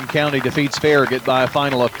as Hardin County defeats Farragut by a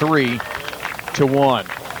final of 3-1.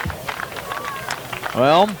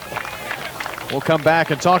 Well, we'll come back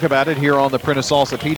and talk about it here on the Prentice Allsup